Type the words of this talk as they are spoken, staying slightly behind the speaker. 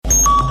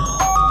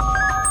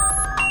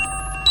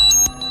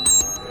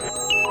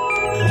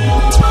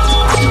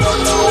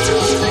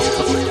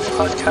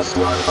Podcast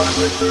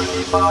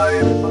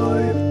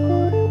 135.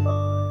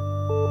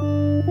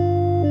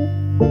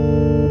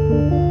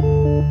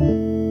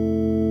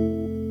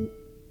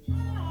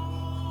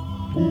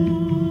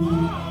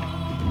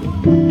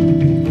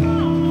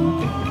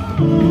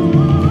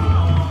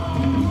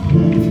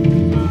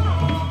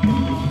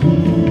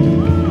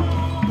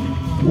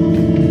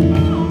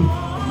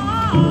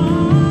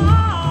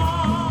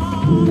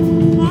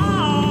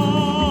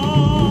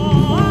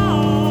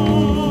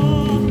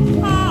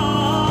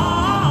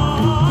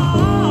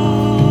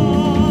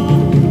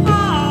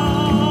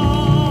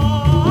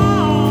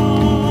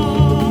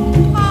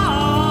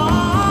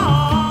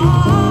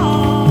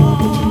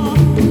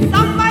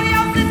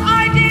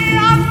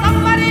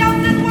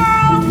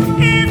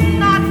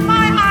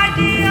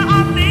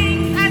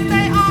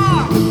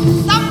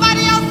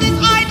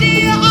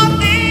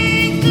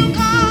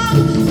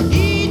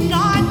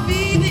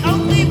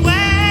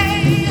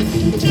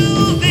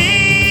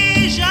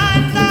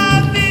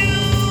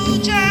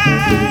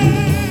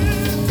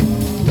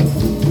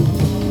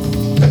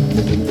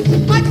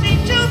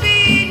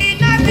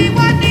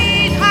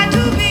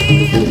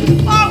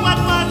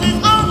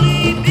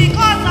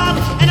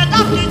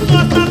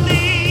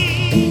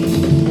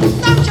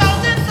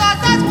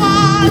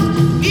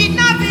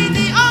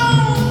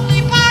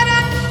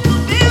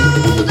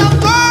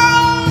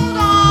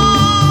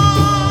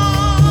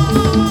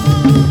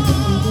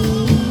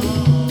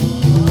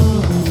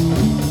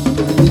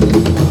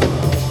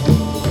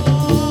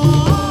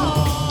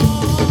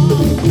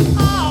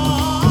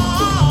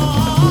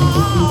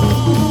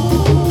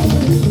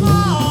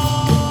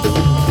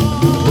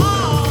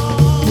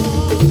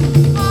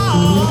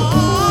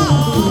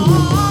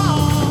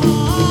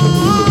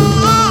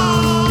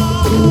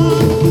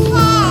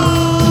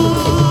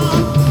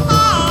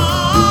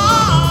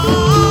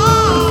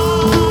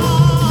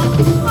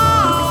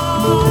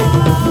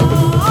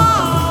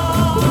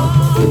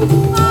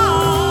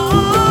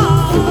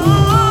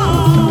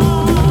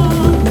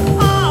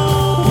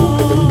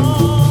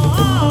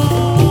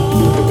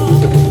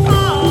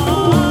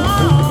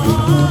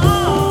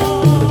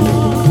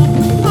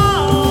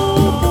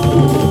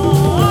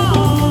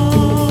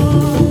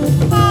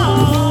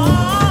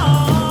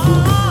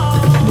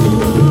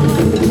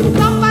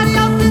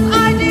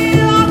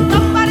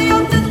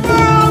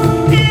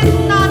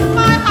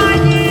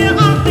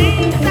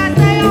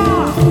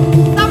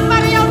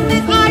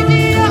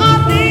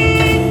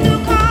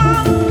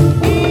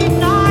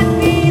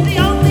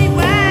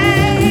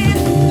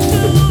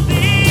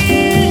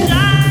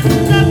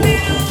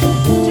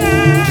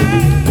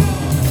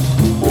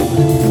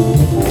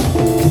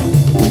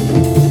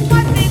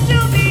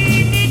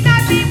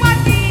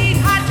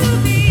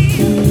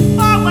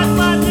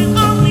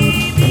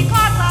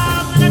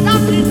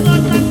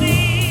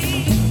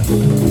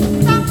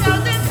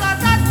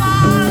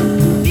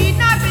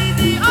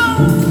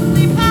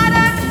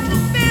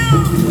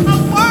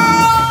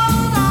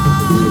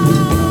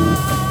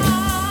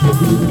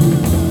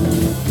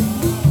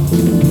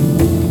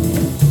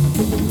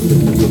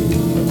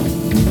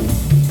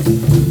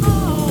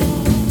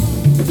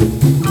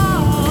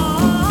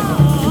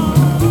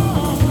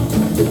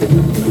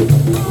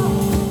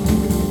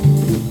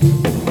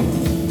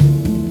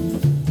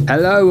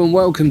 Hello and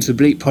welcome to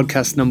Bleak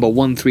Podcast number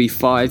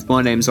 135.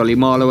 My name's Ollie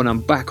Marlowe and I'm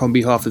back on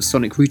behalf of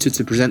Sonic Router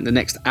to present the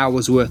next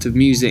hour's worth of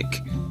music.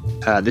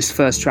 This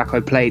first track I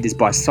played is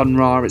by Sun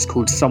Ra. It's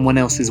called Someone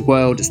Else's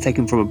World. It's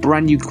taken from a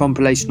brand new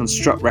compilation on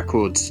Strut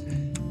Records,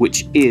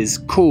 which is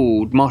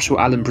called Marshall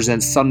Allen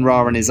Presents Sun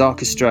Ra and His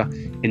Orchestra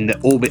in the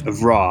Orbit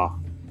of Ra.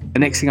 The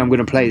next thing I'm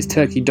going to play is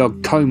Turkey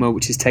Dog Coma,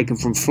 which is taken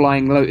from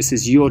Flying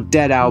Lotus's You're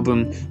Dead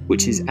album,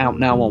 which is out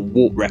now on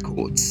Warp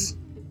Records.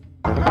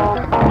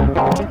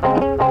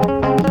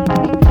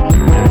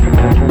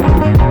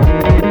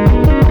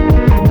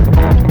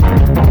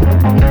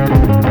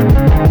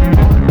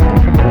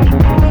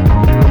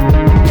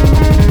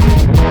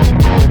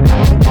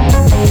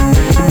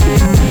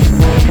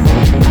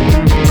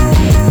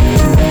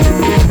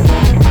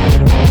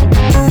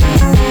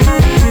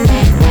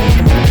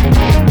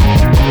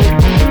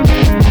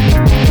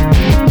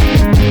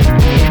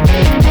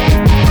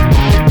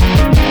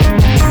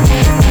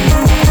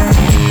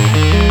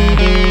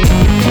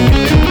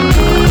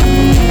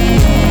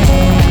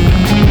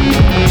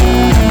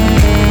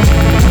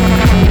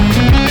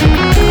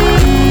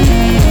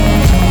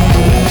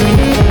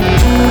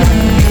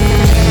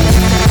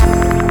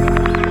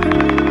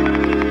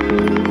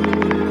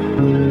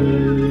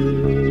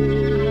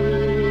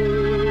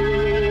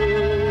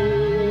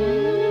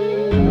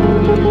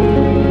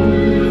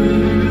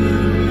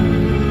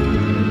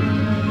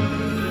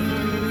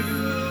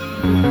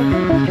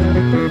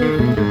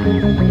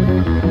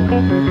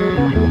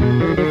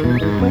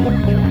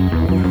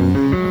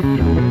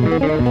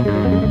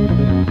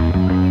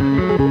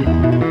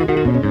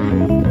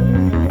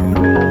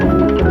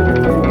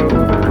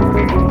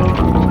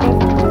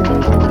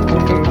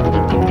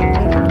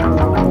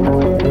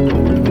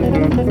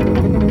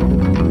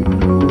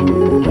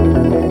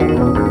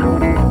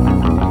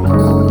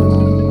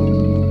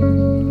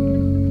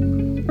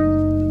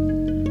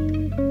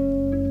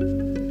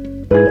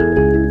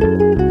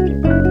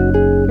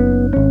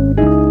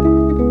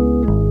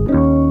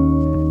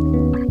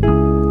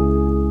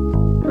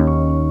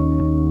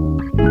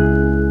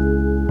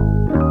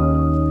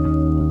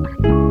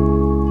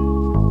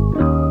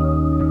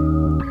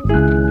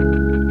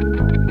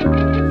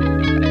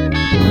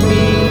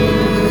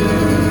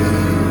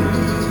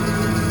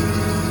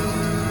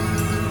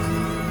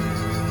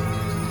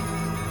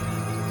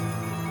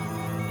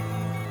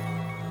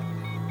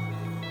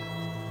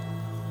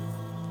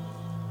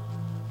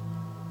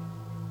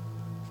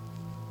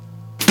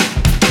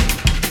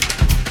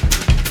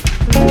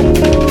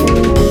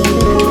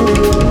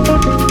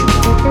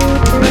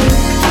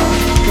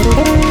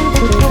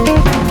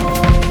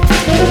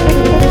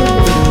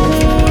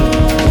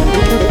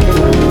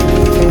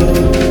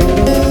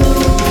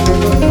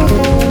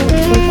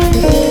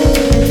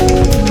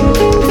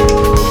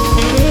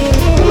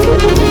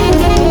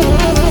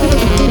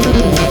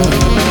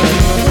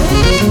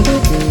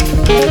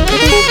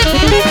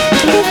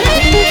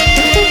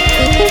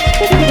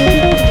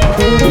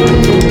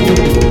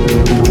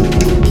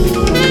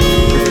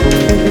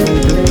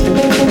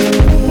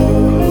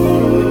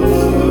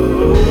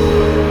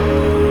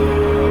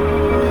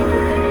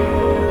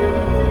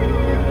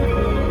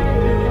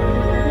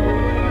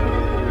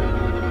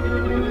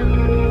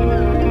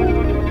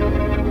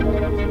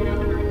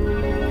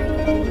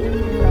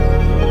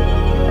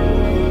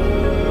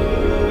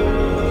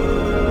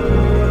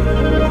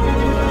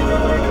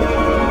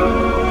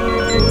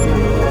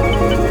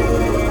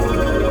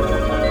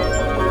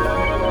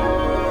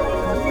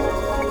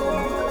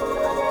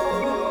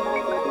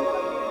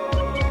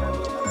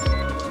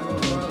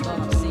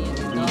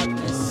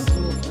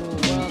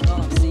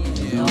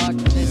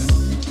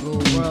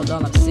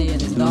 all I'm seeing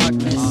is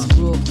darkness.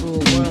 Cruel, cruel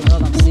world,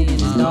 all I'm seeing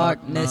is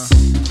darkness.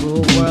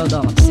 Cruel world,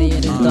 all I'm seeing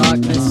is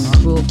darkness.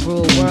 Cruel,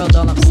 cruel world,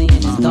 all I'm seeing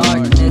is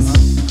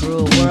darkness.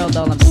 Cruel world,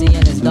 all I'm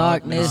seeing is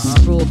darkness.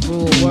 Cruel,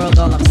 cruel world,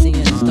 all I'm seeing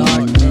is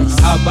darkness.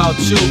 How about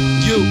you?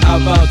 You? How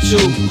about you?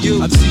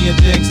 I'm seeing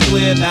things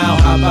clear now.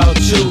 How about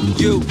you?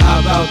 You?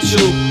 How about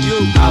you?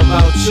 You? How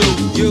about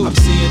you? I'm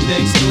seeing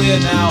things clear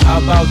now.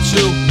 How about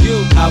you?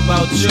 You? How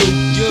about you?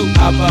 You?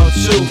 How about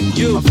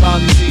you? I'm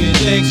finally seeing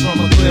things from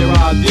a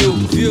clear-eyed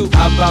view.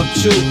 How about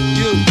you?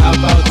 You? How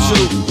about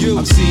you?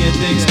 I'm seeing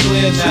things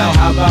clear now.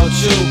 How about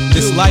you?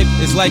 This life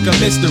is like a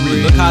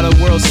mystery. Look how the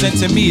world's sent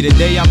to me.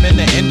 Today I'm in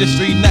the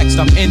industry. Next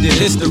I'm ending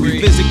history.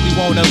 Physically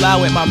won't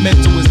allow it. My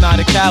mental is not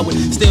a coward.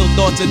 Still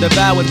thoughts are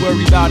devoured.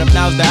 Worry about him.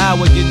 Now's the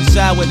hour. Getting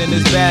showered and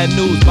it's bad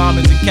news.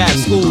 Bombings and cap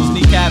schools.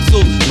 Need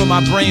capsules for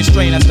my brain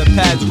strain. That's the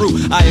pad's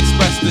root. I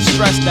express the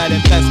stress that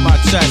infests my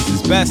chest.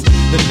 It's best.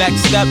 The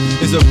next step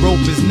is a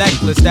rope is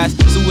necklace. That's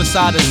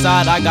suicide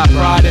aside. I got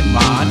pride in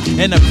mind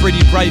and a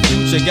pretty bright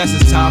future. Guess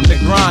it's time to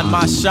grind.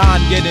 My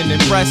shine getting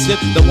impressive.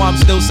 Though I'm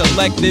still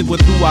selective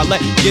with who I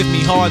let give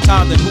me hard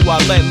time than who I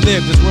let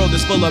live. This world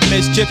is full of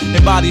mischief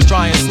and bodies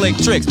trying slick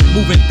tricks.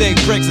 Moving thick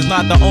bricks is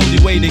not the only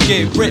way to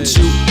get rich.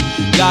 You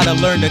gotta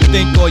learn to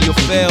think or you'll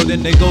fail.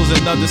 Then there goes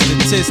another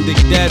statistic,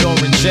 dead or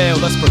in jail.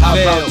 Let's prevail. How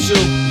about you?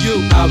 You?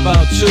 How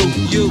about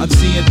you? I'm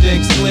seeing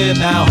things clear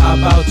now. How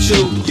about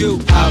you? You?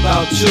 How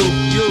about you?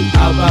 You?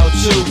 How about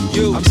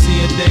you? I'm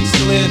seeing things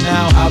clear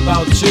now. How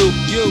about you?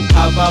 You?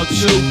 How about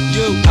you?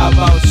 You? How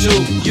about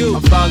you?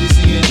 I'm finally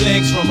seeing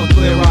things from a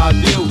clear-eyed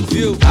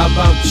view. How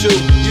about you?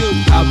 You?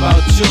 How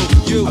about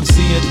you? I'm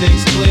seeing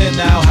things clear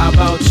now. How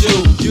about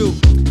you?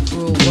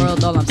 Cruel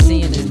world, all I'm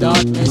seeing is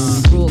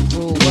darkness. Cruel,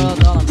 cruel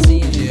world, all I'm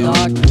seeing is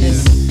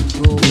darkness.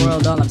 Cruel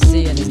world, all I'm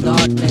seeing is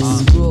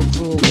darkness. Cruel,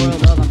 cruel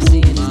world, all I'm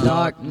seeing is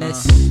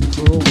darkness.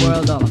 Cruel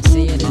world, all I'm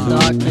seeing is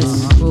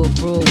darkness. Cruel,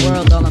 cruel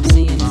world, all I'm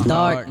seeing is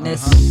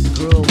darkness.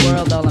 Cruel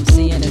world, all I'm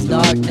seeing is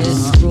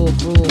darkness. Cruel,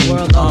 cruel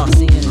world, all I'm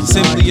seeing is darkness.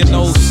 Simply an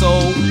old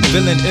soul,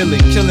 villain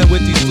illin', killing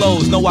with these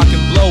flows. Know I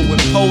can blow,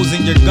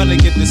 imposing, you're gonna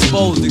get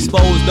disposed.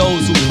 Expose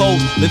those who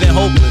pose, living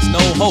hopeless,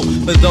 no hope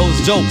for those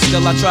jokes.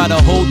 Still I try to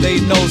hold they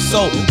know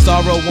so.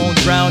 Sorrow won't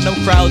drown them,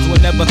 crowds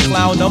will never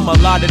clown them. A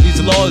lot of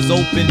these laws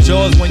open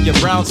jaws when you're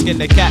brown skin.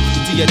 The cat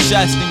to your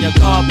chest and you're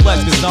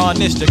complex, cause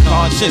honest, you're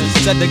conscious.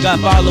 Said the God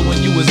follow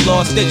when you was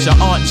lost it. Your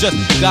aunt just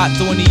got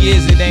 20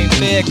 years, it ain't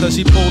fair, cause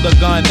she pulled a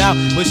gun out,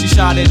 but she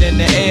shot it in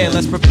the air.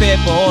 Let's prepare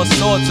for all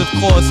sorts of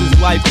courses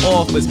life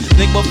offers.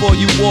 Think before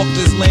you walk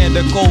this land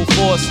of cold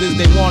forces.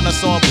 They want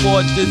us on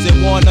porches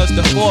and want us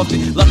to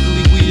forfeit.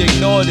 Luckily we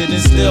ignored it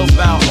and still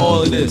found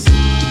all of this.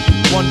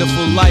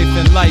 Wonderful life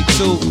and light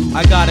too.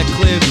 I got a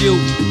clear view,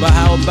 but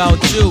how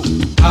about you?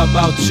 How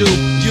about you?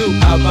 You?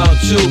 How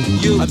about you?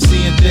 I'm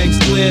seeing things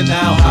clear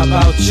now. How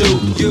about you?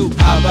 You?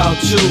 How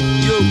about you?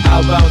 You?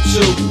 How about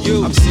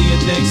you? I'm seeing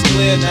things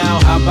clear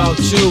now. How about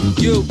you?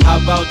 You? How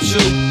about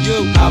you?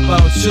 You? How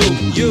about you?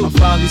 I'm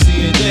finally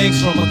seeing things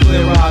from a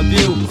clear-eyed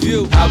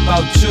view. How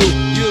about you?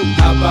 You?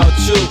 How about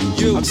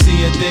you? I'm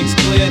seeing things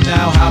clear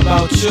now. How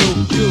about you?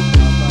 You?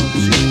 How about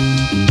you?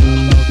 How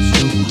about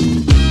you?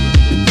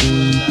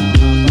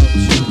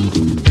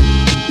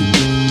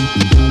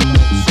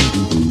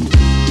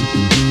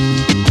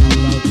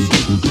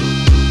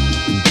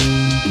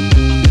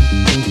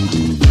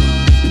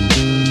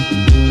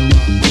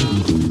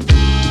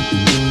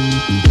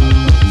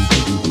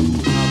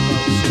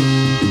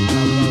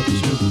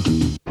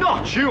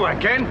 Not you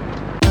again!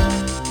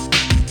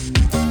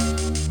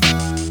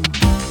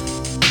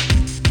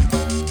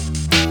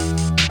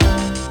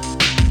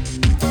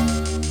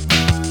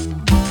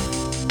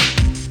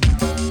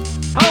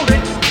 Hold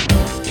it!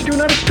 What you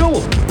doing out of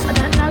school? I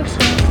don't know, sir.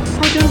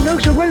 I don't know,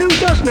 sir. Well, who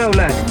does know,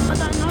 lad? I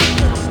don't know,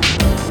 sir.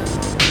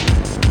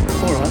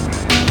 All right.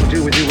 We'll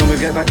deal with you when we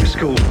get back to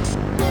school.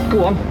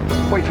 Go on.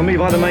 Wait for me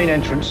by the main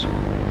entrance.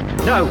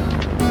 No,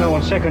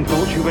 on second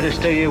thoughts, you better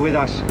stay here with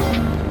us.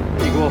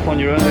 You go off on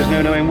your own, there's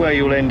no knowing where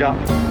you'll end up.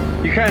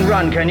 You can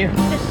run, can you?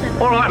 Yes, sir.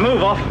 All right,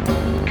 move off.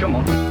 Come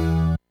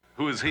on.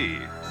 Who is he?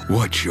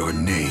 What your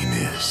name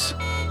is.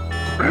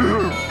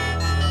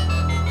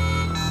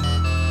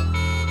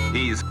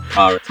 He's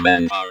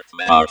Art-Man,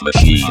 Art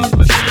Machine.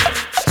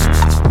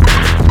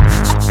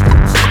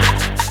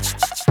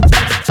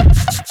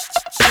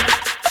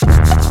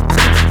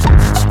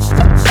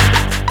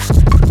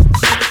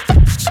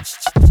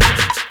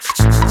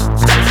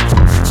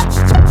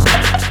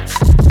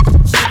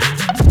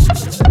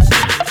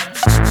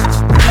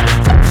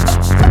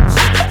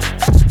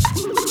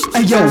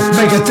 Yo,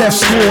 Megadeth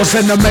scores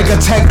and the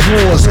Megatech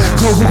wars.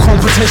 Global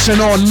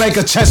competition on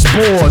mega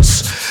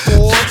chessboards.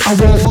 I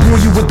won't bore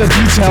you with the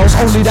details,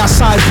 only that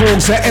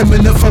cyborgs are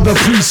imminent for the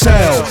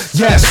pre-sale.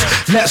 Yes,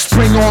 let's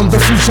bring on the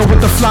future with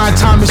the flying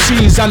time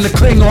machines and the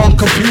Klingon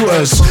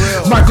computers.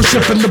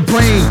 Microchip in the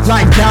brain,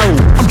 like Daryl.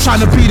 I'm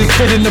trying to be the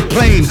kid in the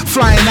plane,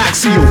 flying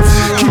axial.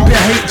 Keep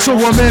your hate to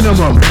a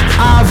minimum.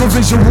 I have a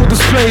visual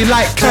display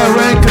like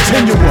Kara and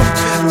Continuum.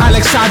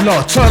 Alex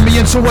Adler, turn me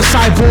into a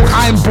cyborg,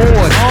 I'm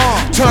bored.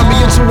 Turn me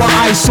into an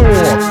ice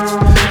sore.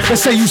 They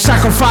say you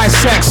sacrifice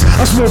sex,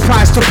 a small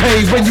price to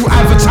pay when you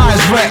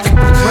advertise wreck.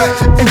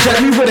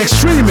 Inject me with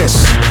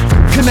extremists.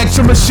 Connect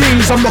to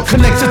machines, I'm not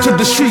connected to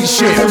the street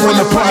shit. They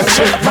wanna put a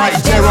chip right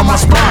there on my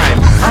spine.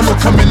 I look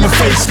them in the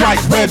face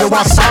like, where do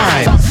I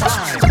sign?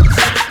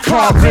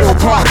 Part real,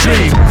 part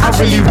dream. I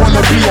really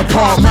wanna be a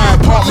part man,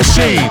 part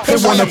machine. They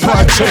wanna put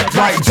a chip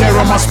right there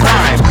on my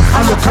spine.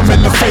 I look them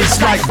in the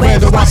face like, where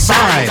do I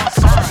sign?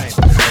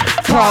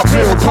 Part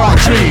real, part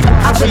dream.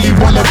 I really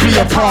wanna be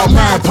a part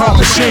man, part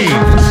machine.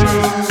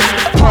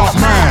 Part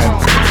man,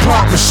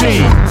 part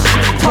machine.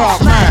 Part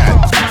man,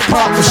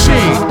 part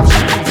machine.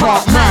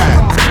 Part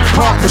man,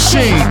 part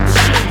machine.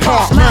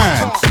 Part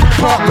man,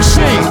 part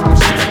machine.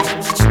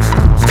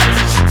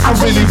 I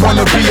really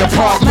wanna be a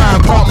part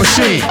man, part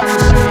machine.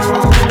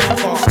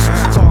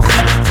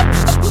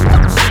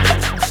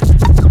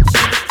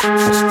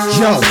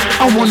 Yo,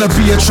 I wanna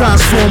be a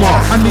transformer,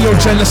 a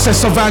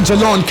neogenesis of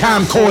Angelon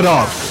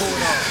camcorder.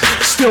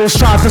 Still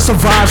strive to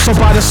survive, so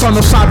by the son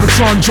of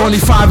Cybertron, Johnny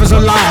 5 is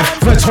alive.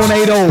 Red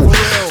Tornado,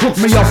 hook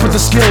me up with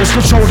the skills,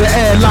 control the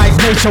air like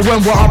nature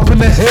when we're up in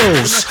the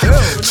hills.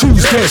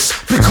 Choose this,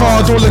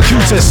 Picard or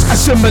Locutus,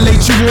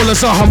 assimilate you all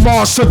as a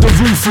Hamas to the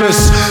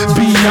ruthless.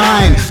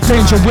 B9,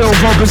 Danger Will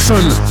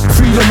Robinson,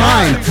 free the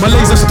mind, my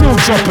laser still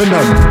dropping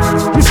them.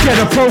 You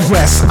scared of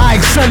progress, I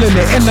excel in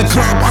it. In the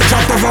club, I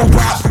drop the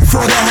robot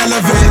for the hell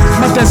of it.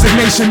 My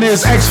designation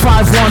is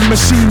X51,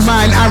 Machine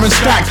Mind, Aaron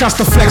Stack, that's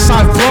the flex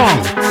I've brung.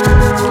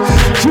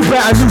 You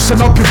better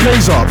loosen up your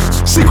blazer.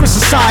 Secret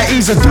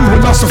societies are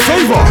doing us a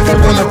favor. They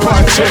wanna put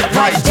a chip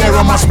right there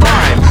on my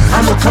spine.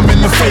 I look them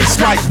in the face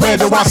like, where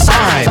do I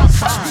sign?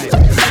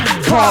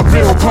 Part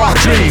real, part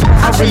dream.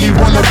 I really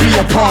wanna be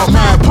a part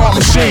man, part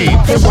machine.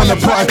 They wanna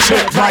put a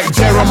chip right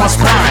there on my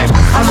spine.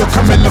 I look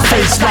them in the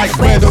face like,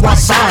 where do I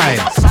sign?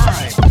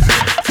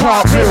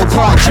 Part real,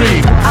 part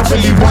dream. I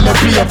really wanna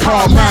be a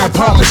part man,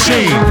 part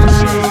machine.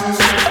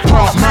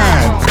 Part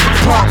man,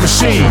 part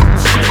machine.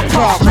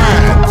 Part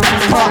man,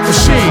 part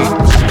machine.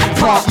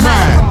 Part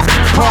man,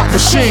 part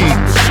machine.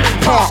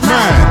 Part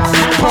man,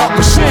 part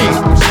machine.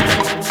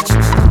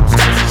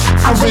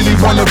 I really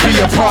wanna be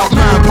a part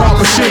man, part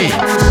machine.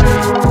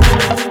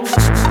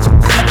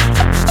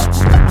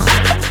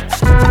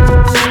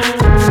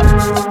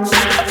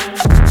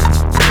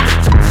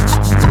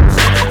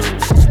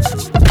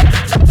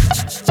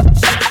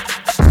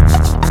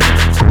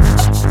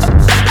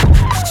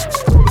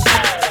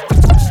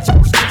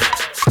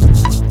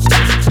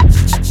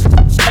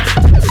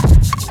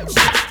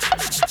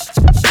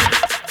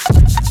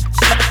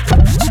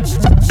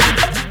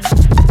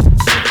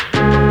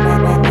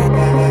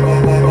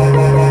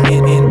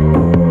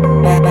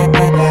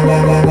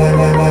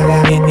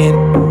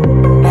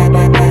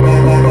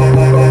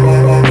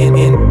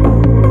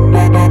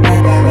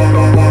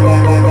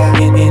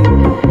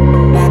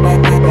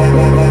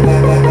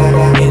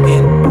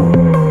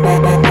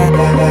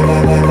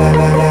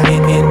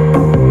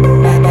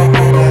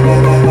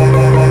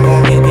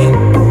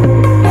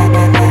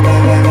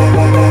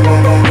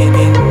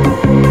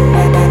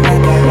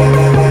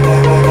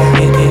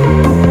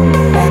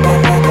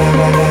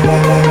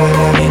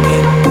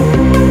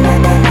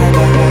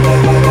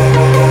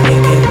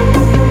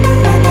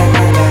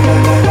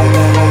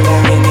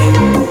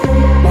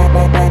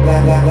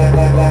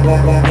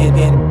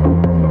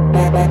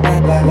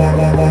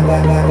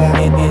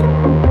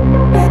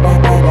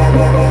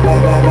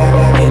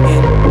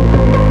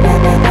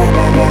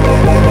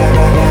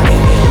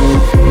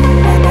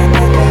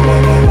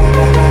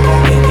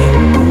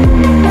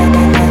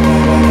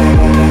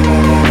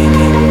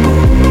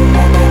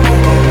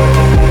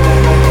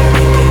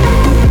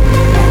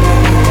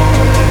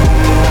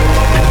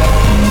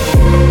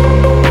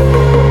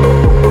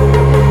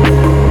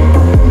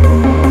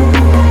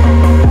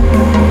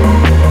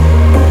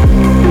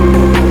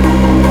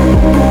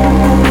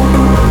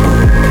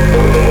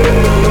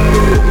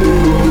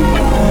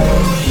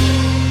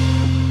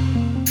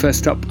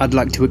 First up, I'd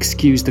like to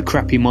excuse the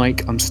crappy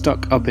mic. I'm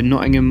stuck up in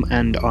Nottingham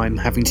and I'm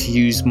having to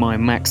use my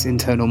Mac's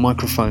internal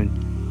microphone.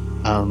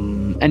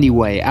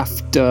 Anyway,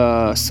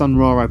 after Sun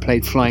Ra I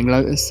played Flying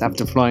Lotus.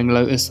 After Flying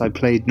Lotus I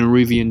played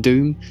Neruvian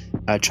Doom,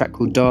 a track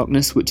called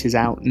Darkness, which is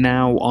out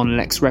now on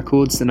Lex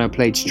Records. Then I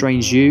played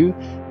Strange You,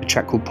 a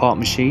track called Part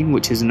Machine,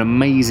 which is an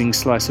amazing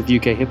slice of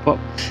UK hip-hop.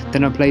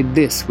 Then I played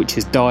this, which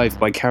is Dive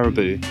by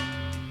Caribou.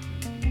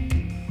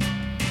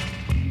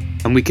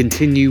 And we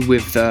continue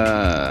with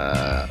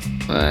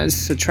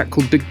it's a track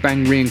called Big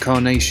Bang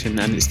Reincarnation,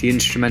 and it's the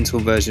instrumental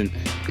version,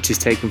 which is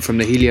taken from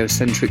the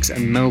Heliocentrics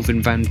and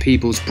Melvin Van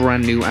Peebles'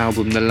 brand new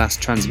album, The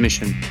Last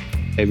Transmission.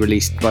 They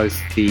released both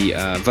the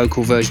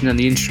vocal version and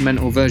the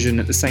instrumental version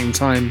at the same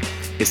time.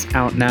 It's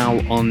out now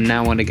on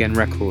Now and Again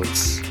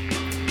Records.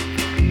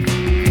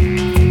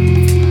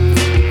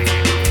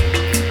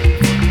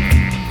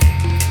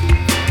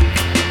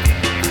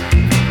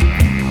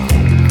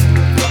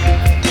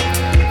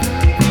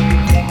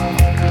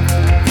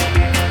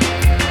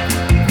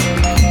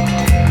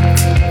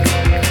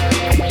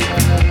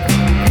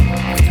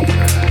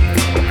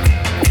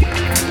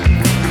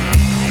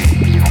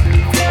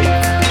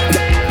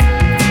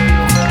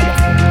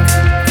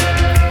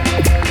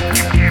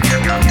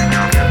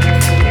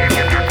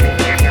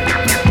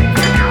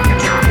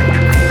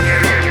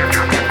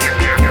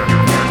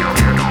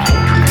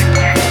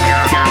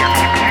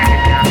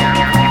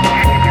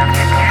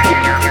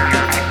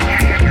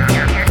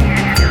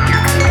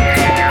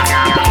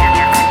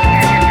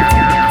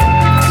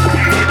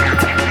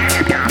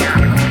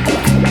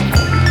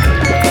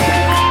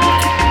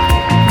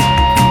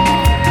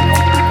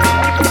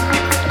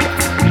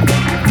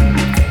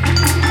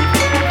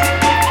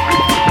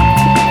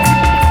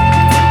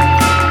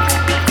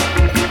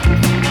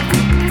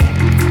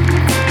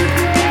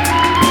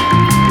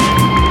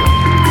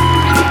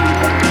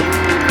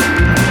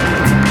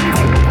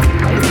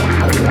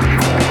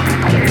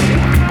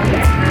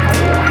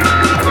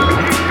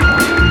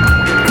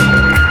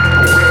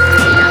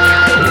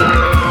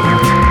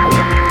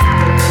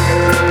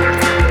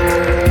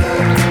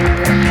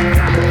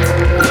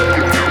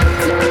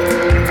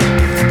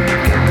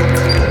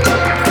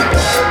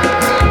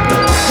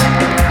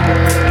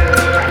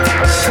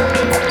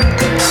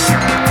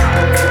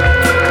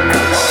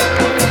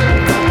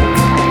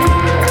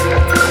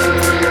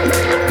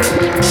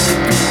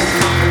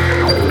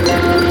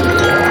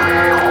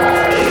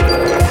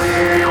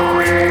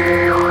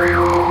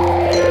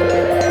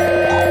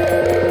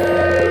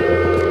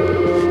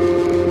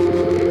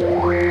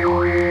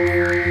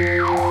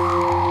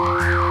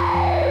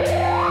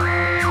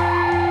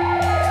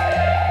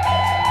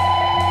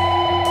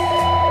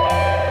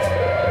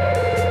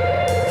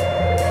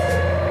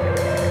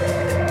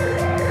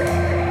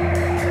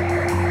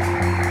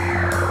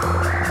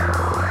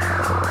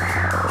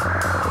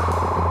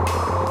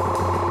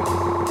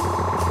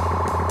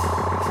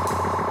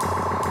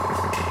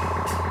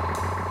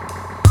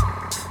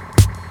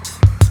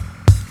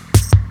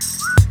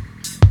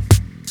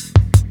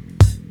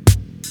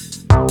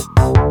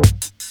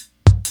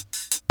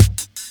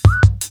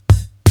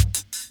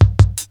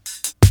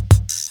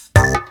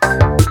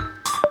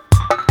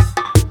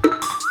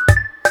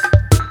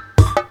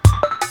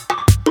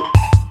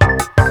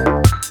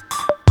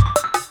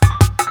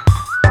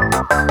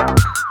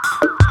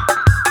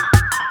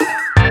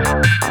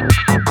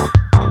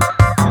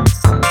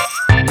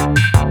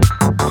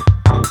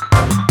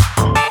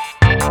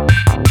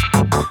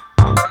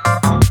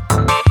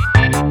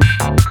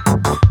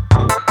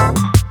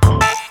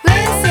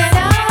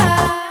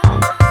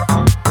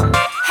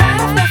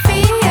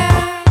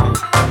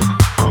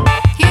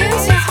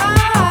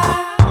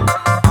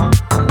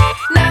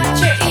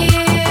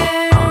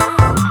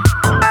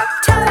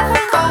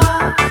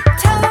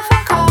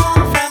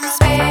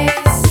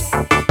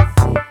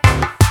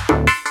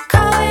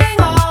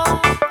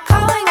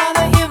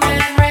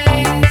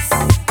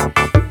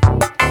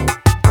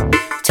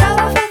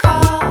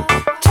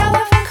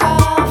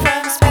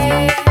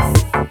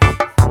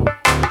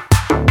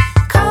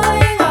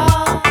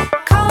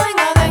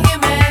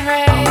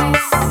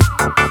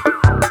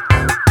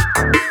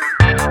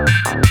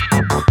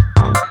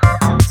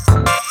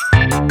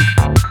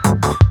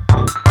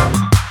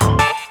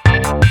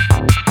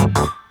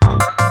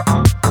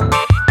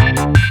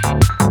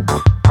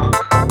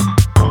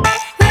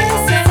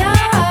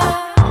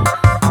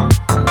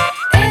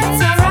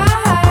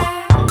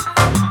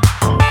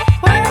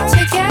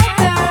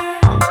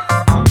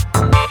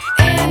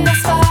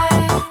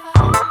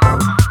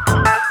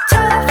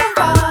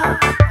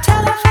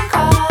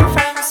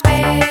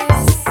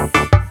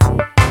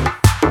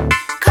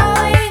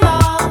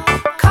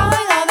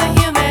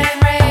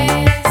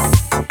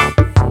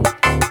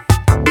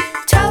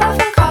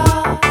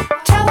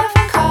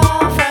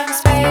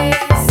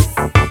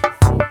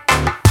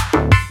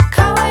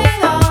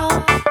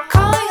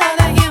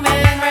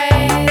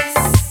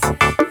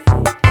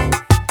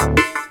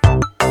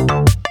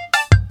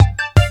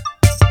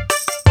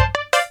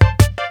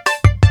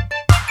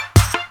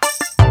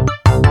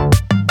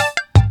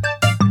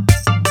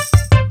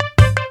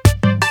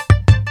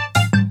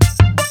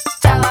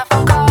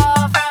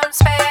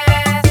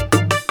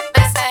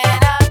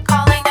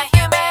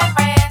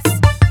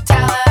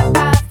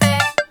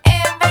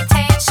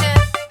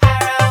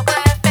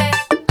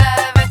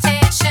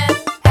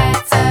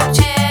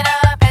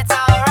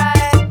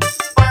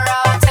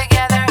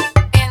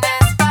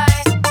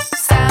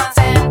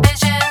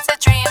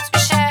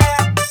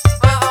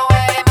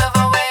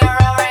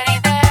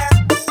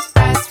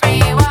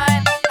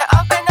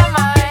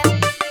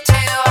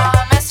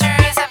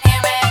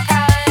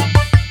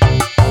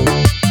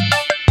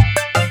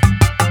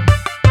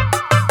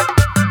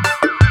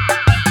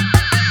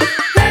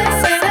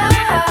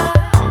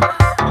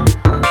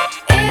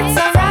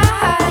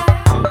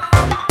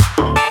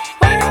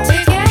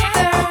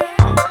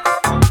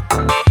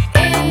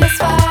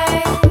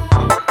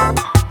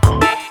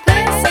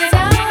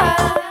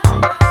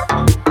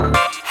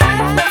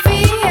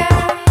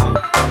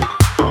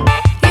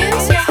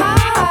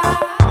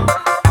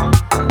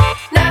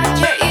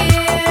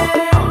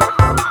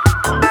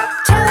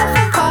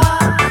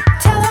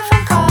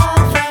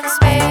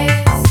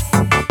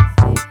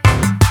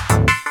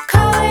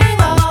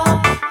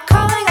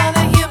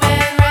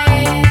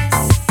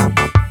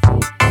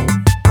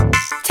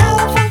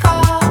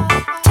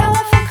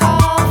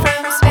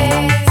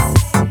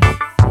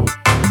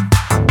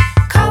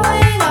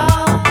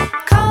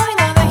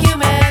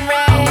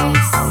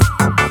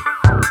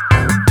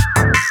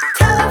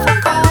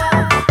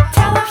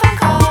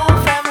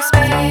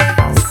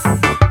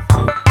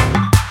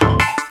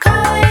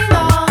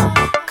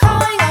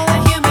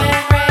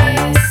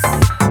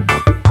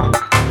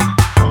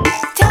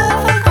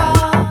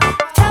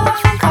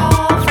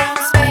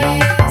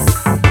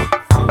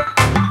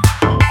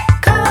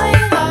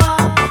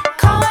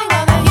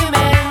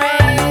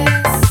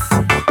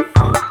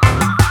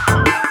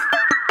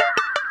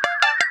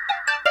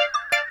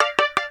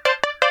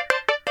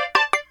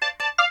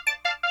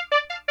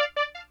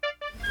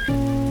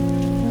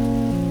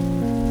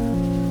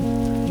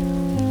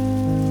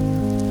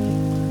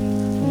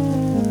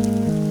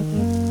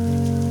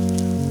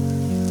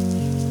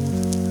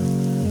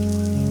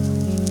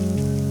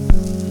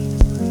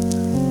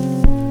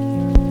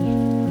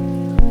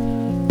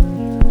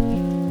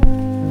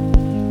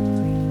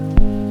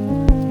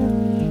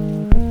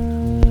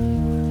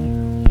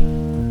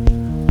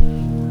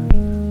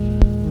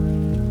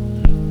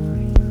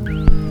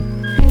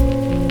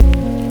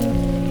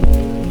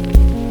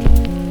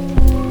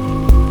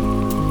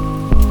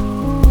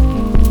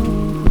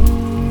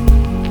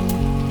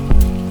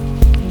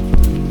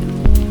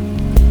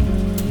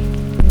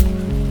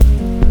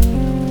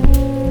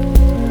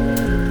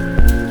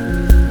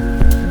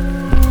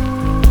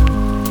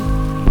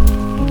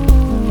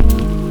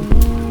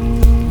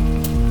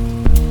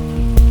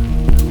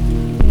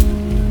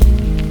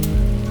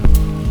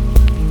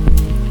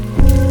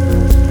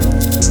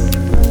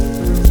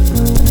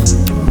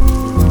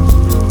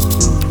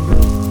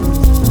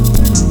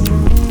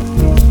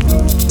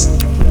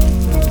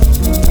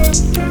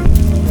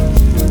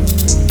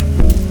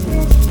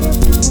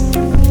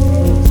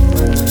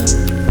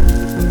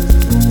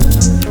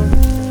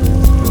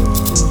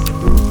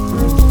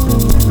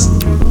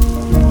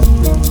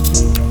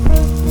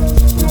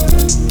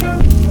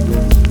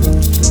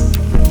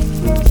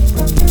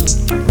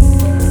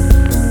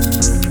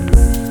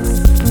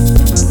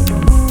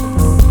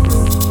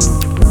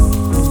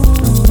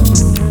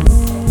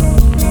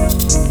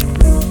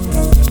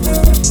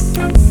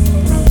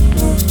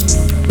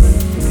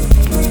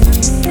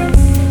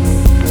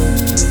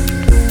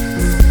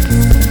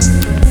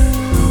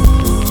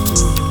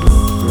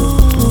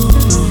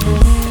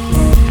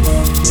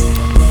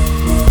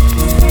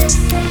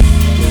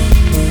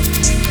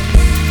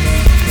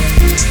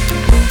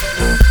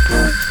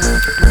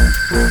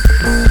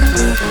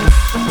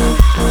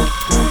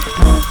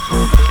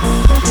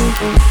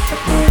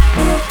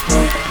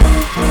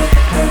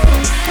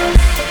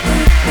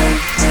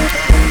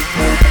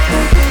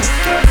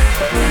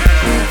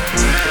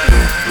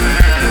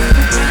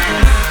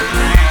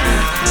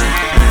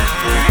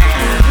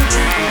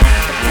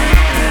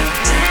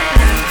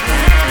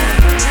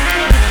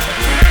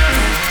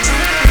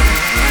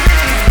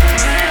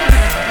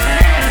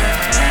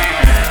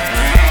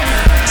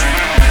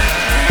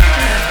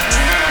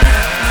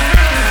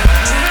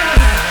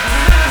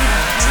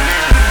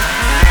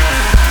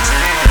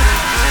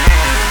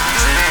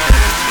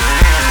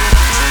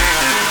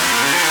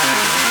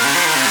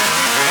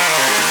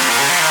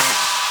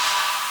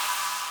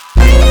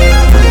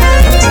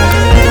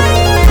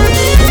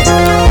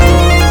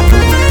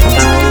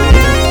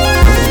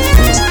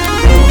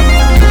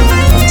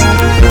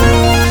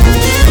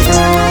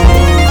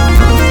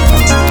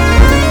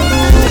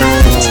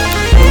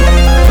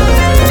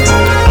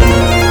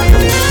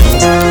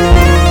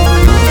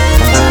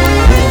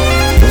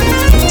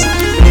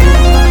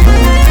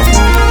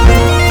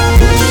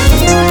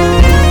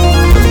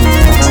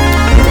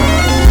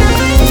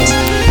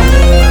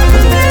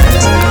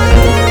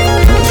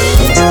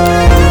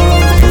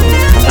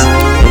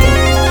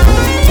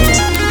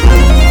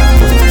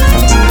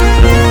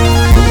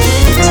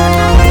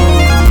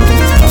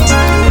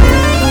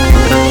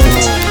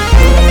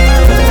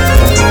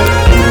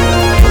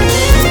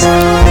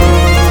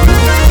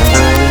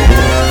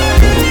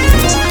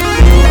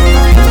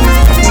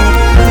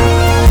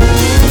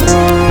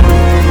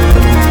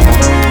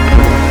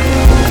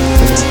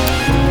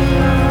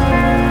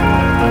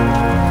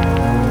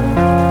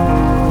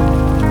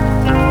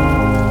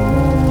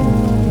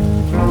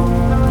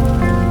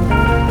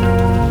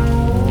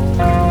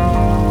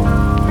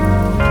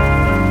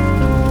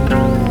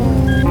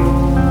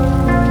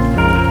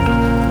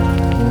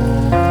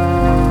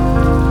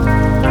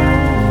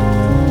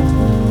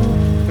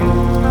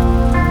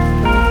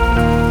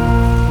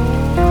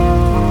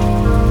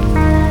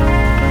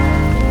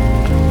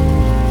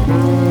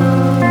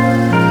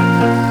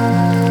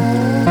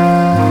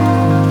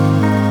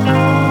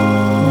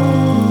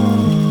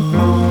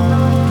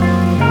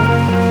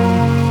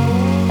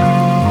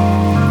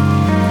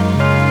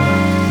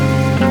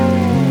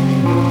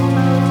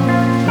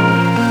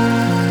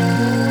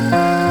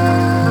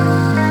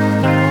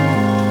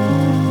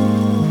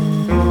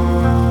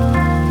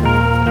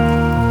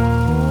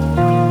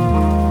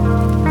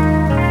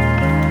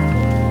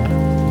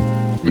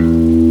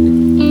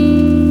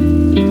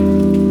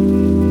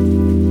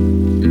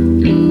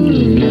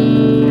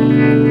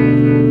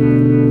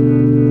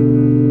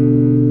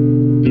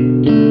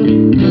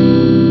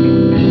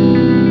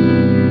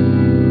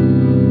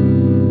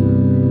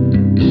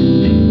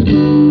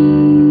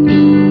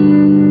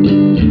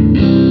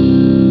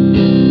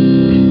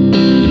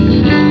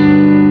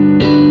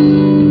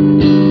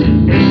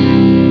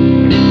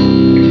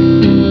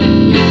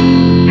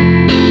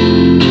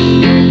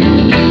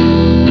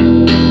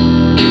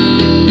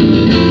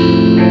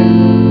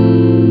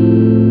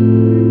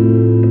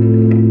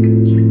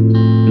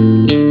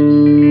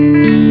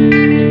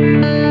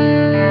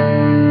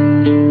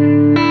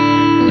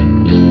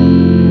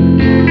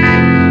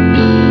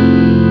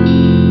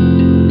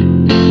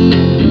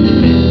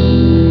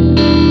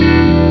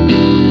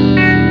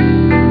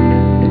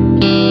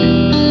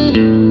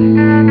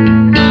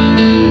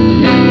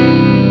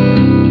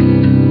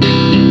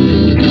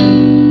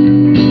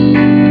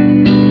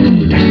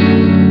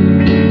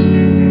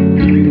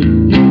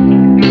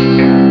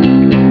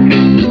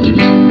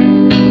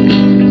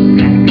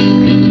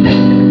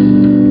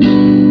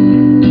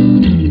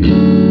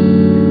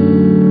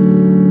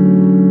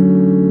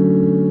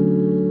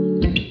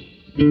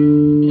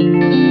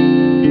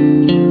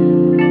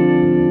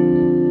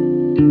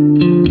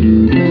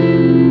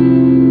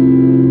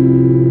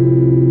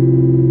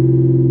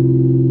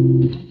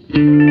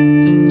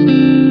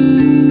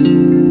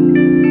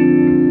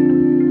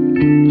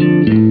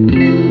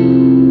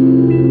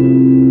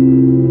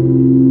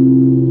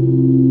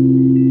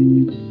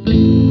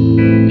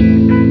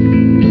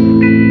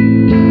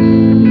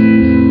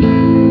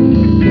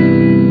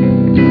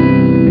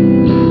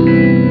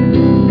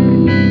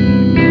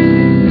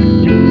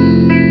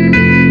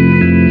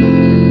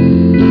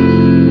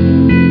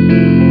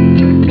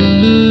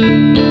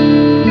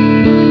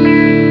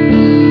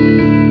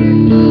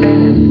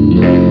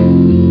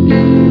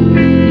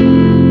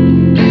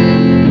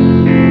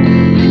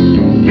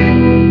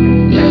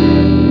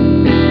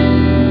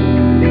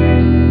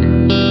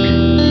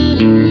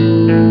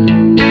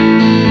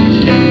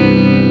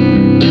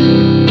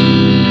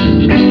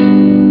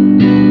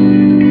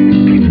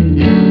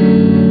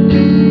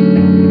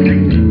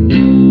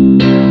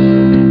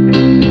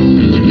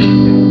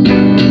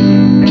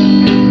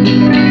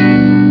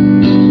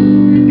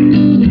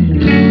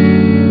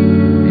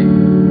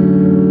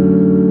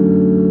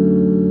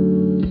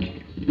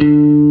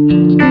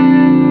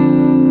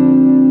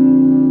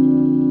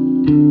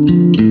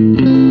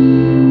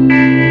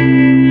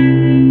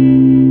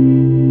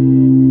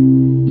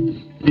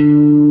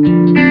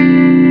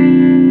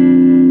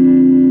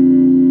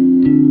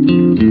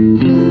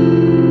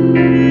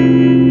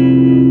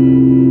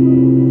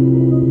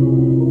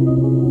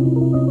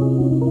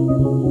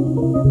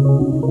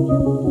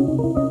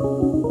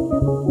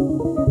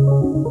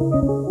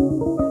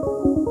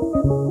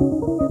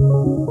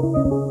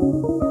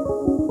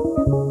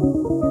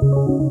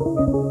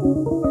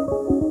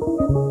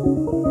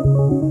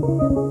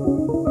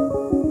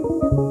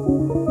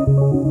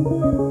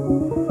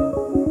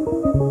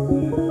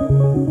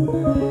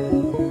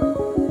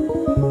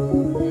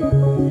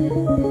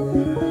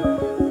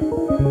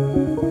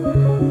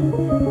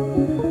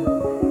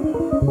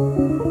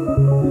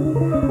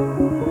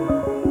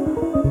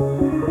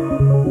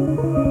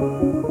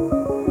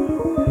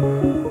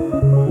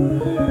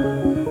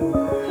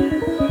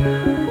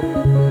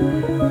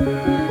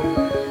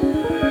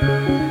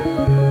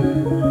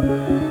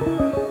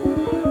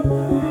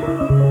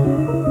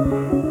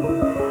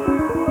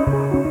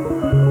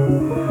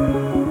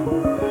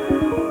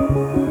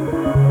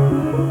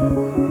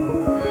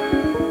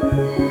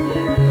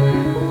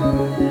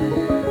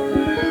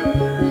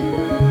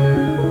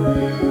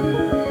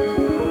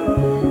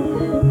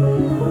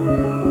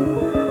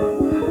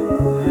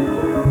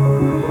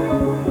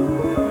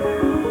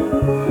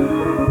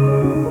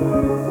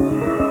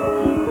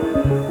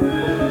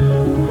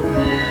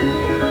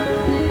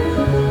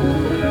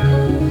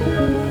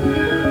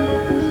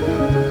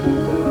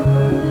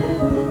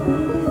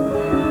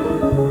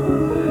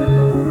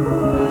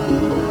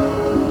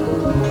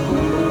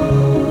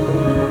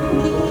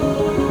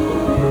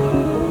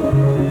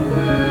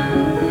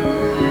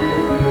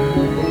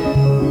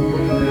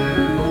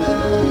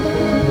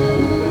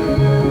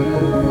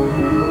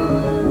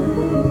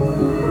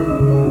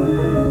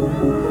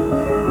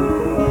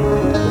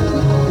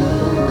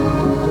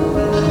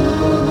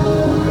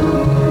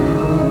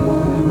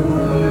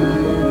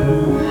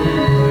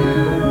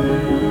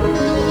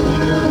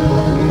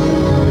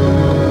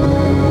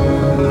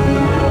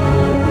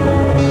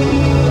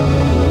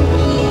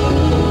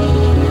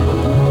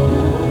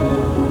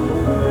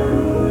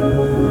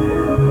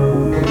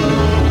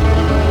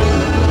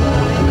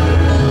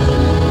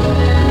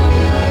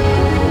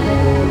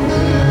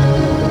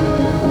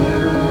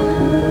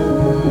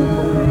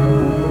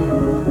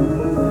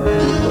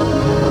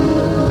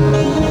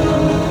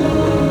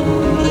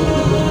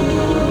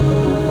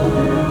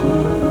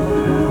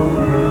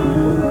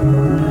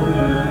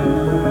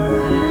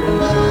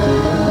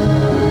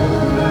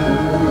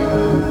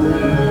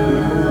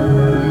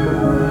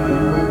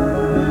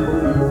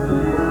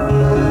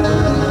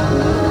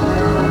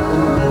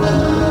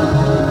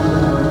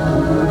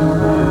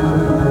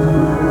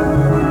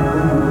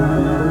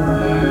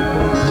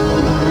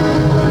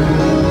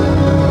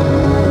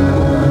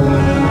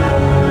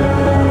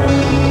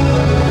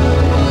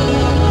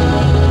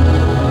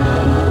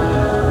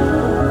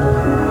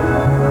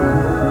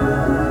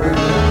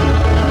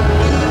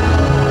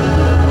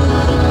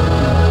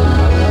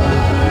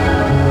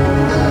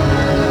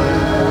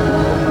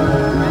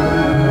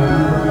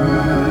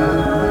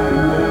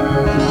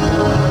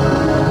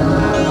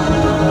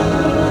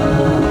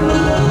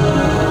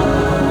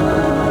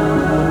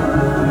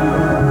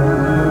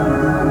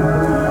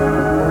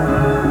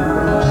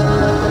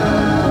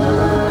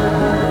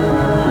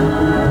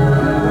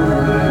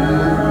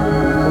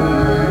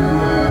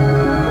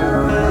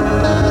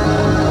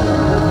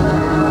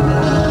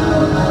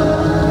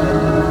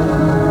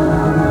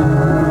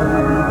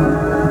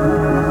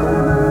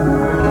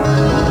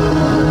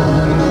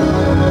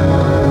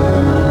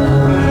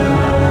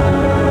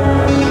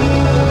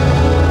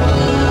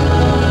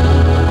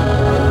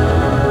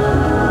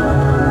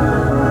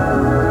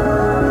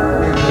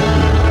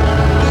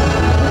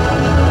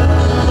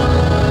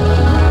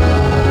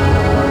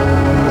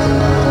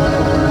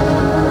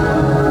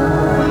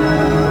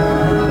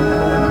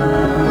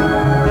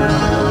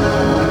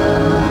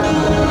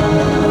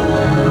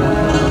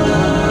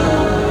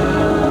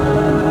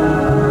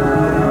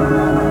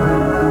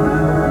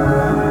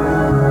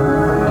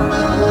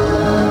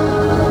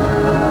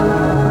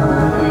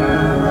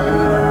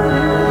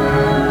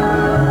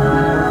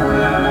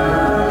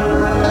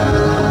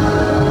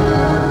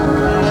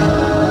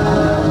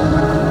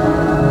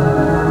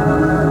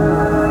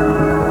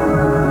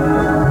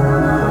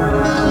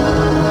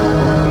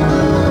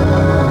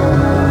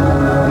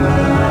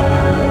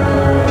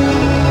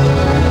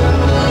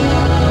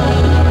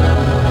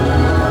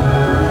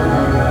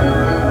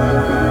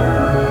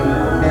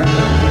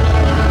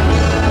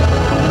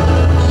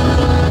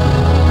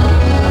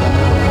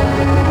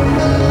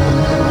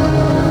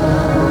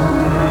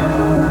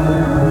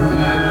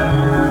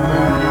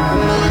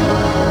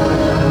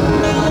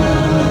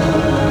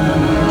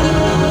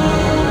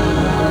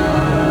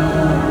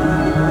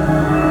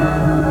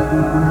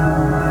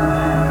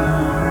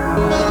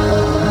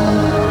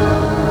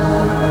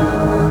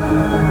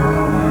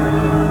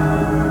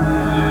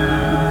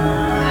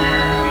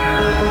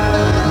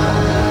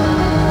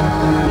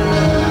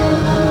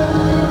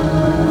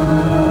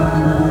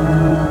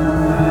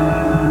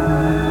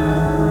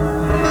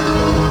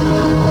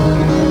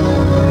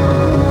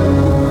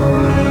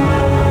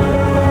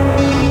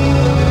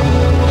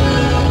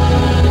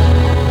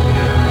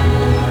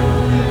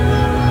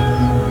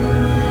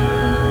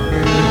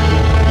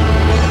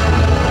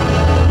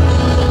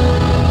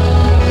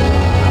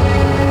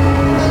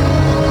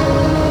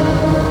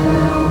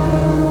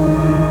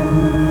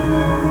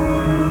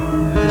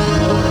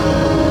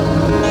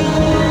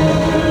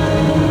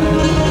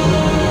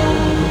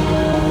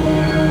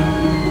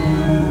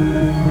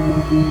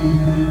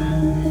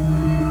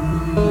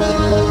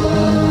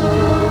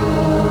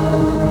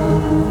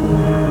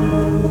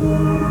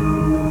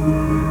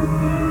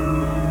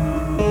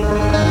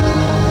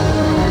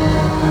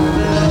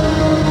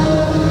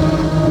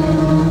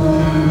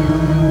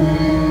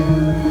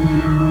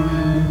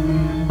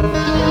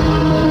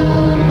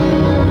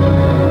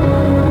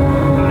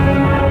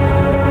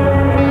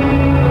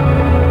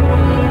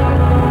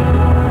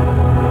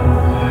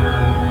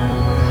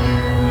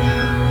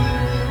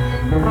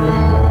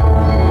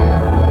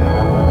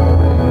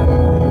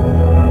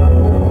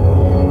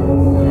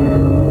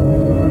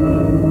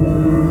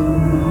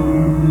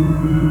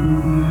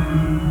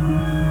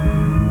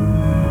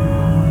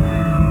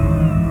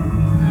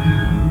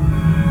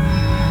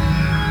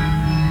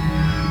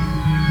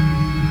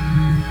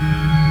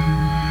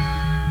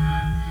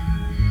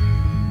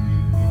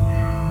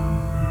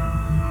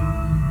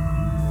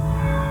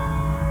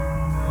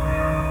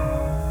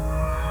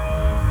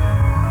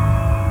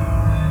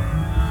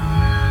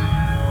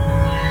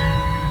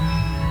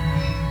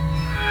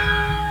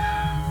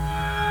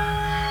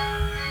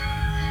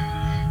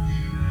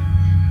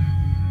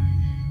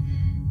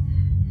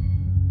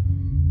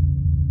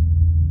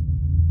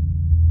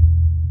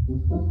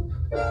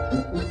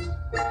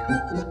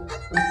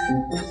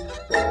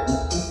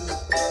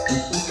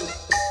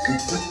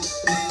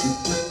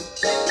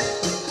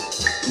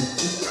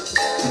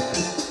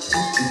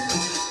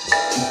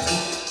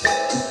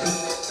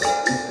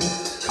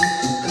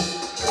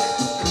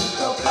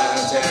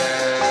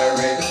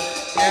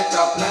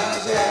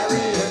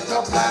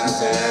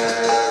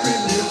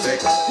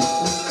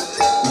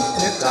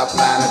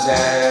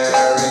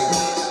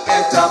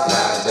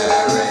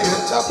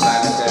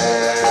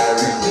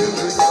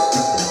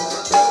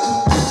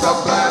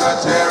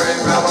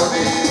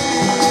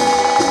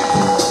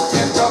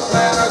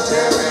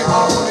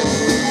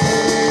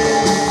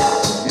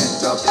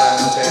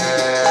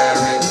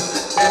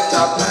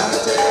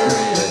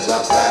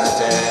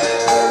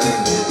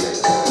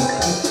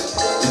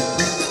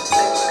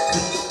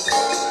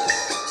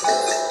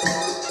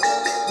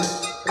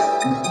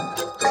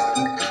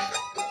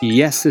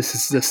 Yes, this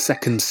is the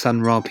second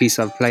Sun Ra piece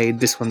I've played.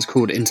 This one's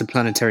called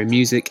Interplanetary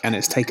Music, and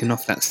it's taken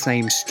off that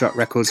same Strut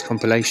Records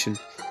compilation.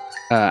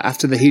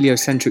 After the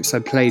Heliocentrics, I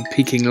played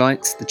Peaking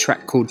Lights, the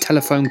track called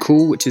Telephone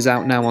Call, which is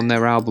out now on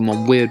their album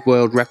on Weird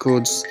World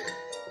Records.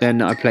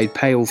 Then I played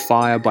Pale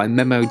Fire by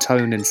Memo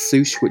Tone and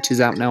Sush, which is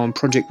out now on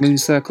Project Moon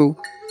Circle.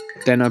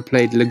 Then I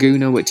played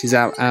Laguna, which is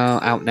out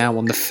now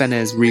on the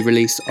Fenez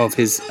re-release of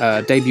his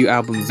debut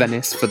album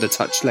Venice for the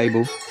Touch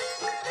label.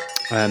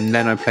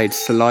 Then I played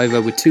Saliva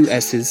with 2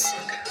 S's,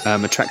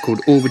 a track called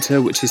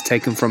Orbiter, which is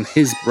taken from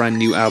his brand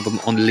new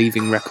album on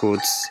Leaving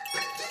Records.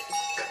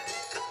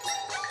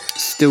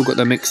 Still got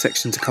the mix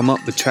section to come up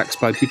with tracks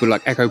by people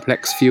like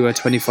Echoplex, Fewer,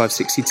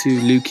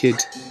 2562,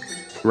 Lukid,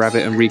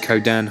 Rabbit and Rico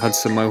Dan,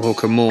 Hudson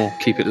Mohawk and more.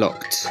 Keep it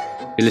locked.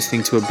 You're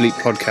listening to a Bleep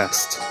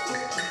podcast.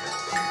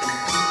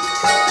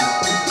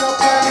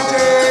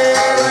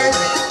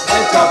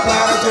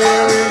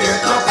 Interplanetary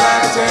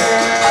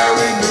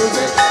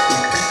music.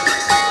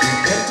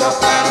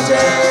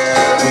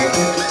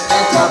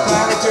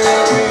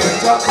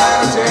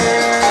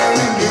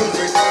 Interplanetary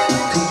music.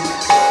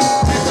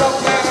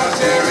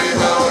 Interplanetary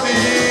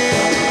melody.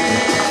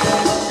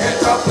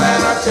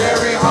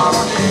 Interplanetary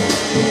harmony.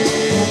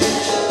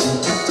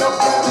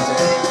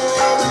 Interplanetary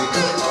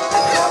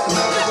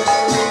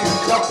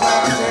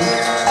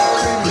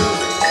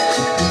music.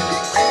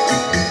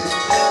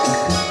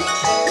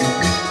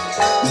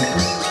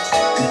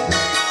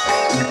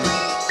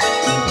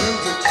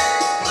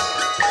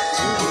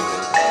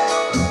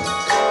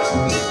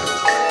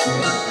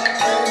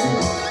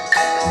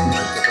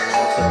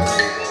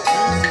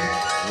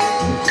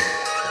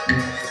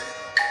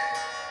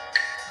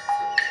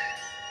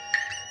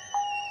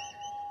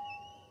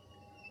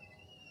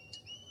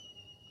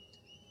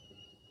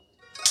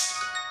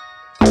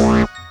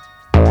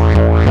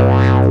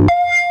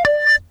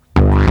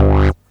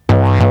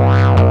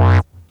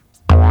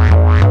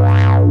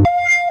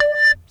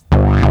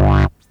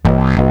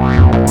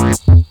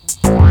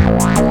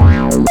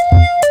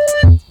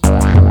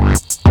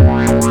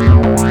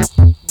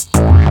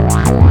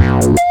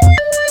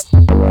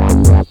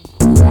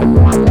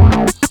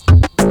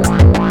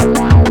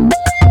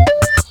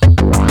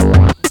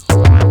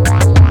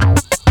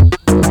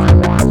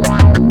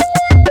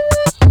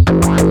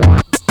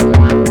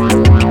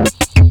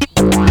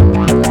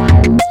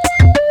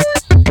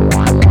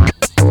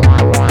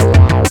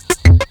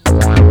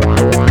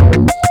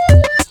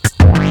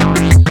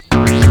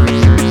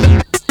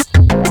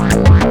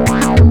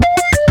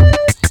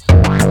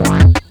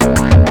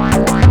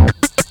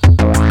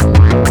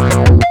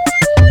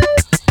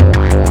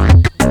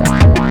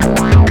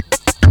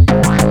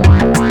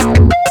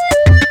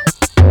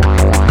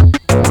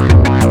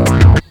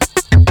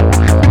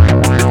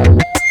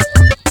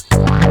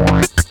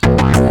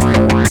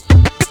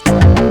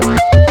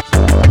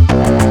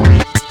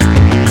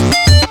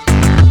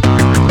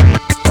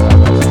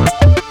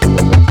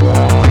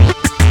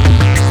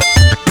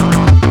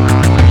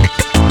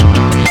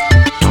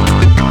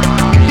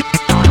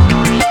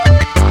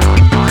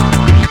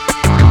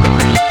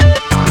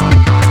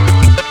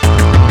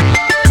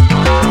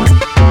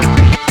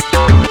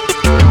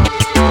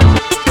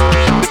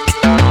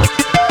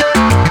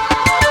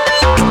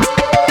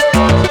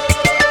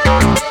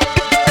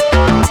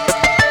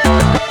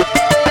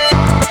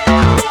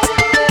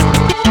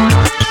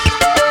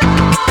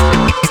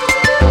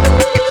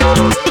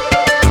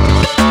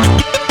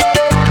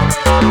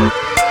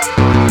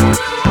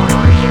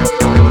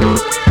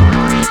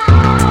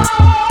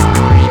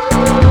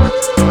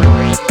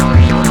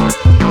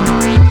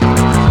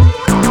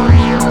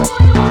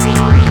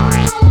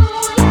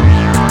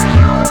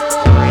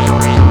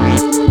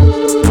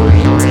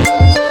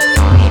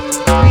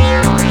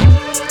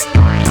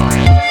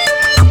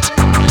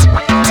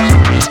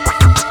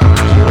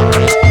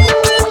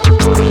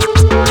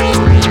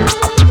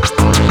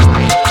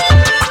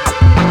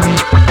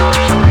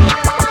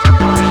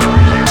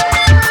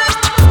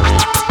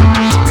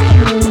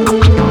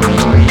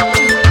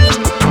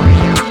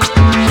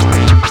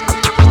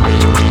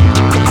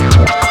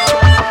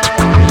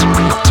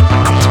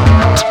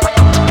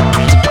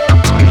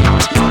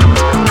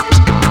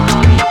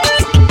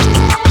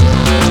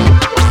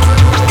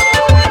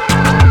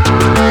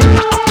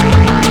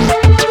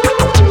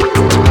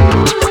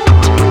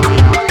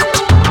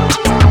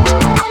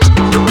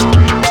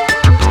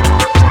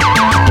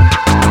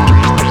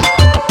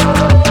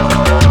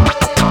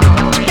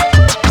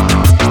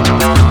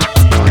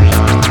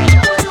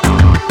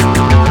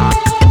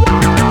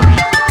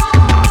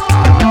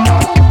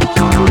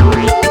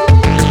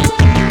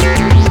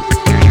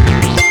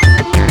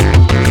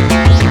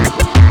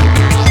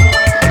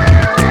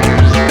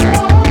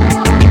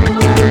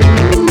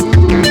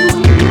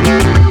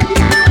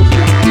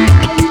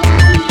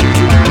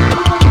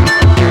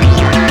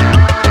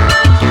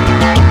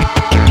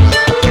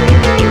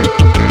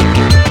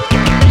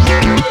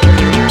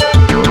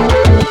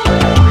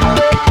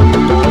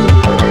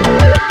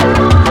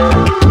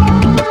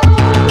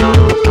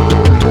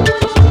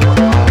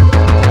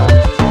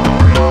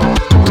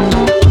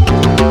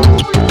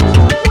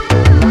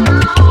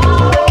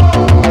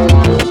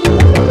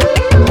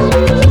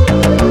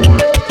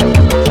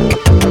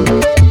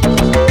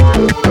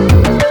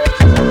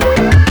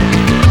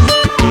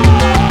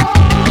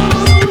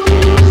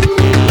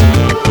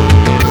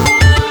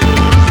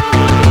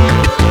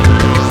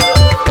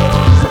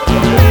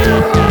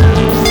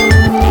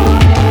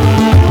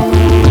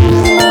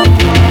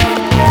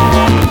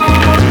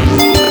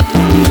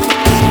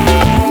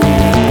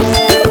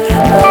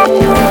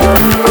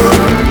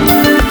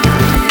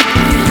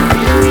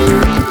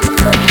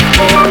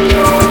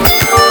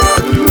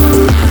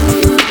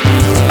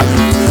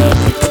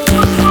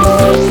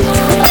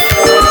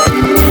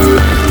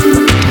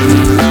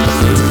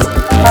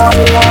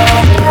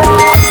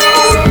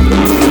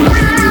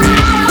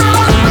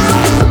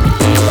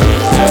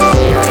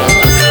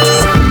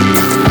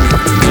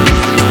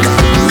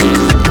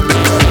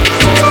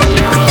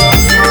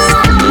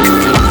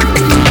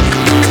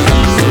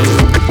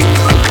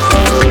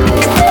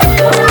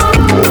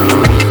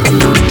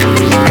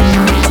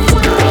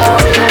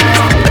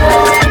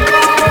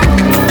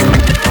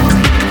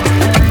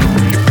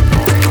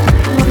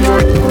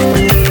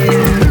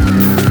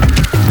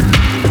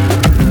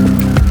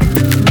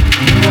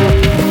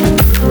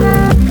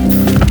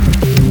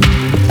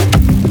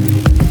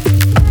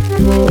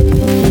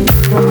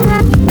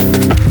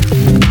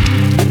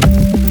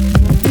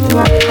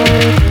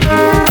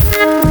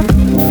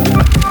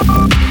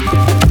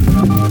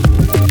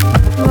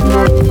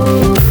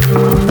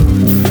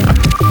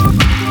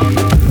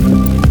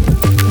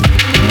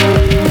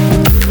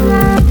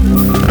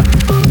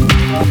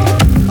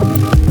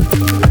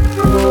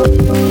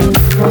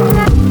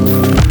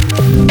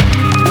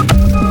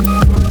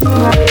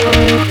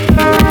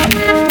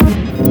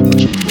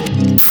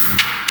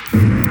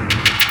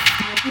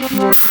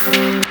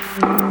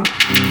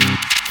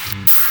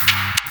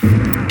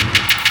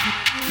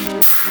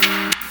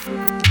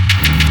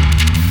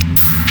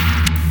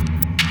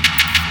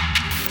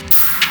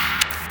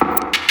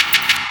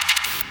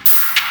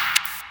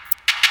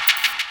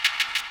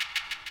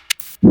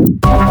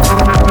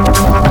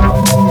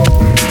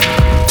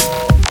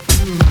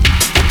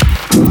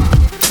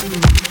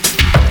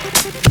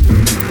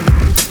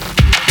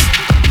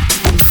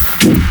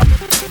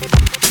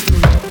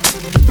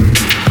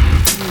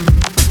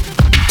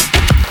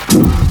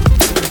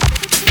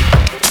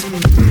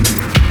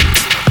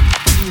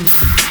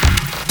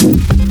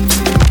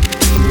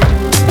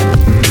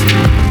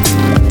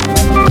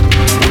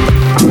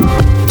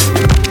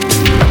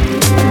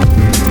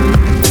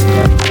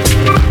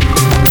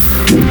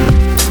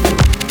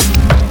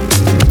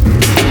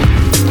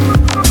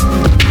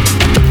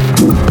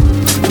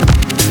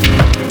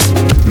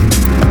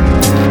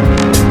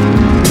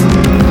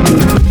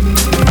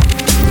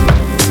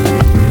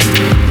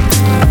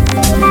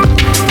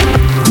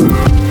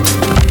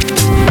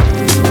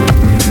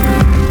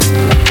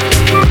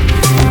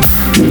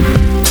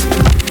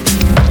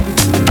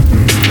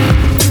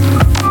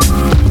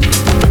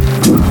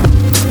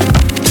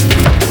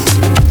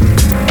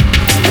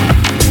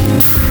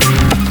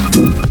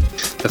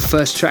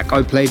 first track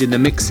I played in the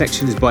mix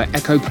section is by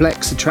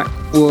Echoplex. The track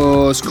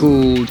was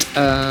called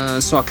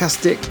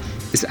Sarcastic.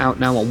 It's out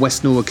now on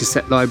West Norwood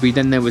Cassette Library.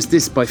 Then there was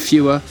this by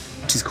Fewer,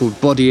 which is called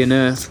Body and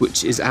Earth,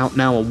 which is out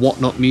now on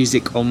Whatnot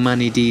Music on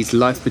Manny D's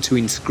Life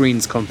Between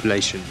Screens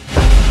compilation.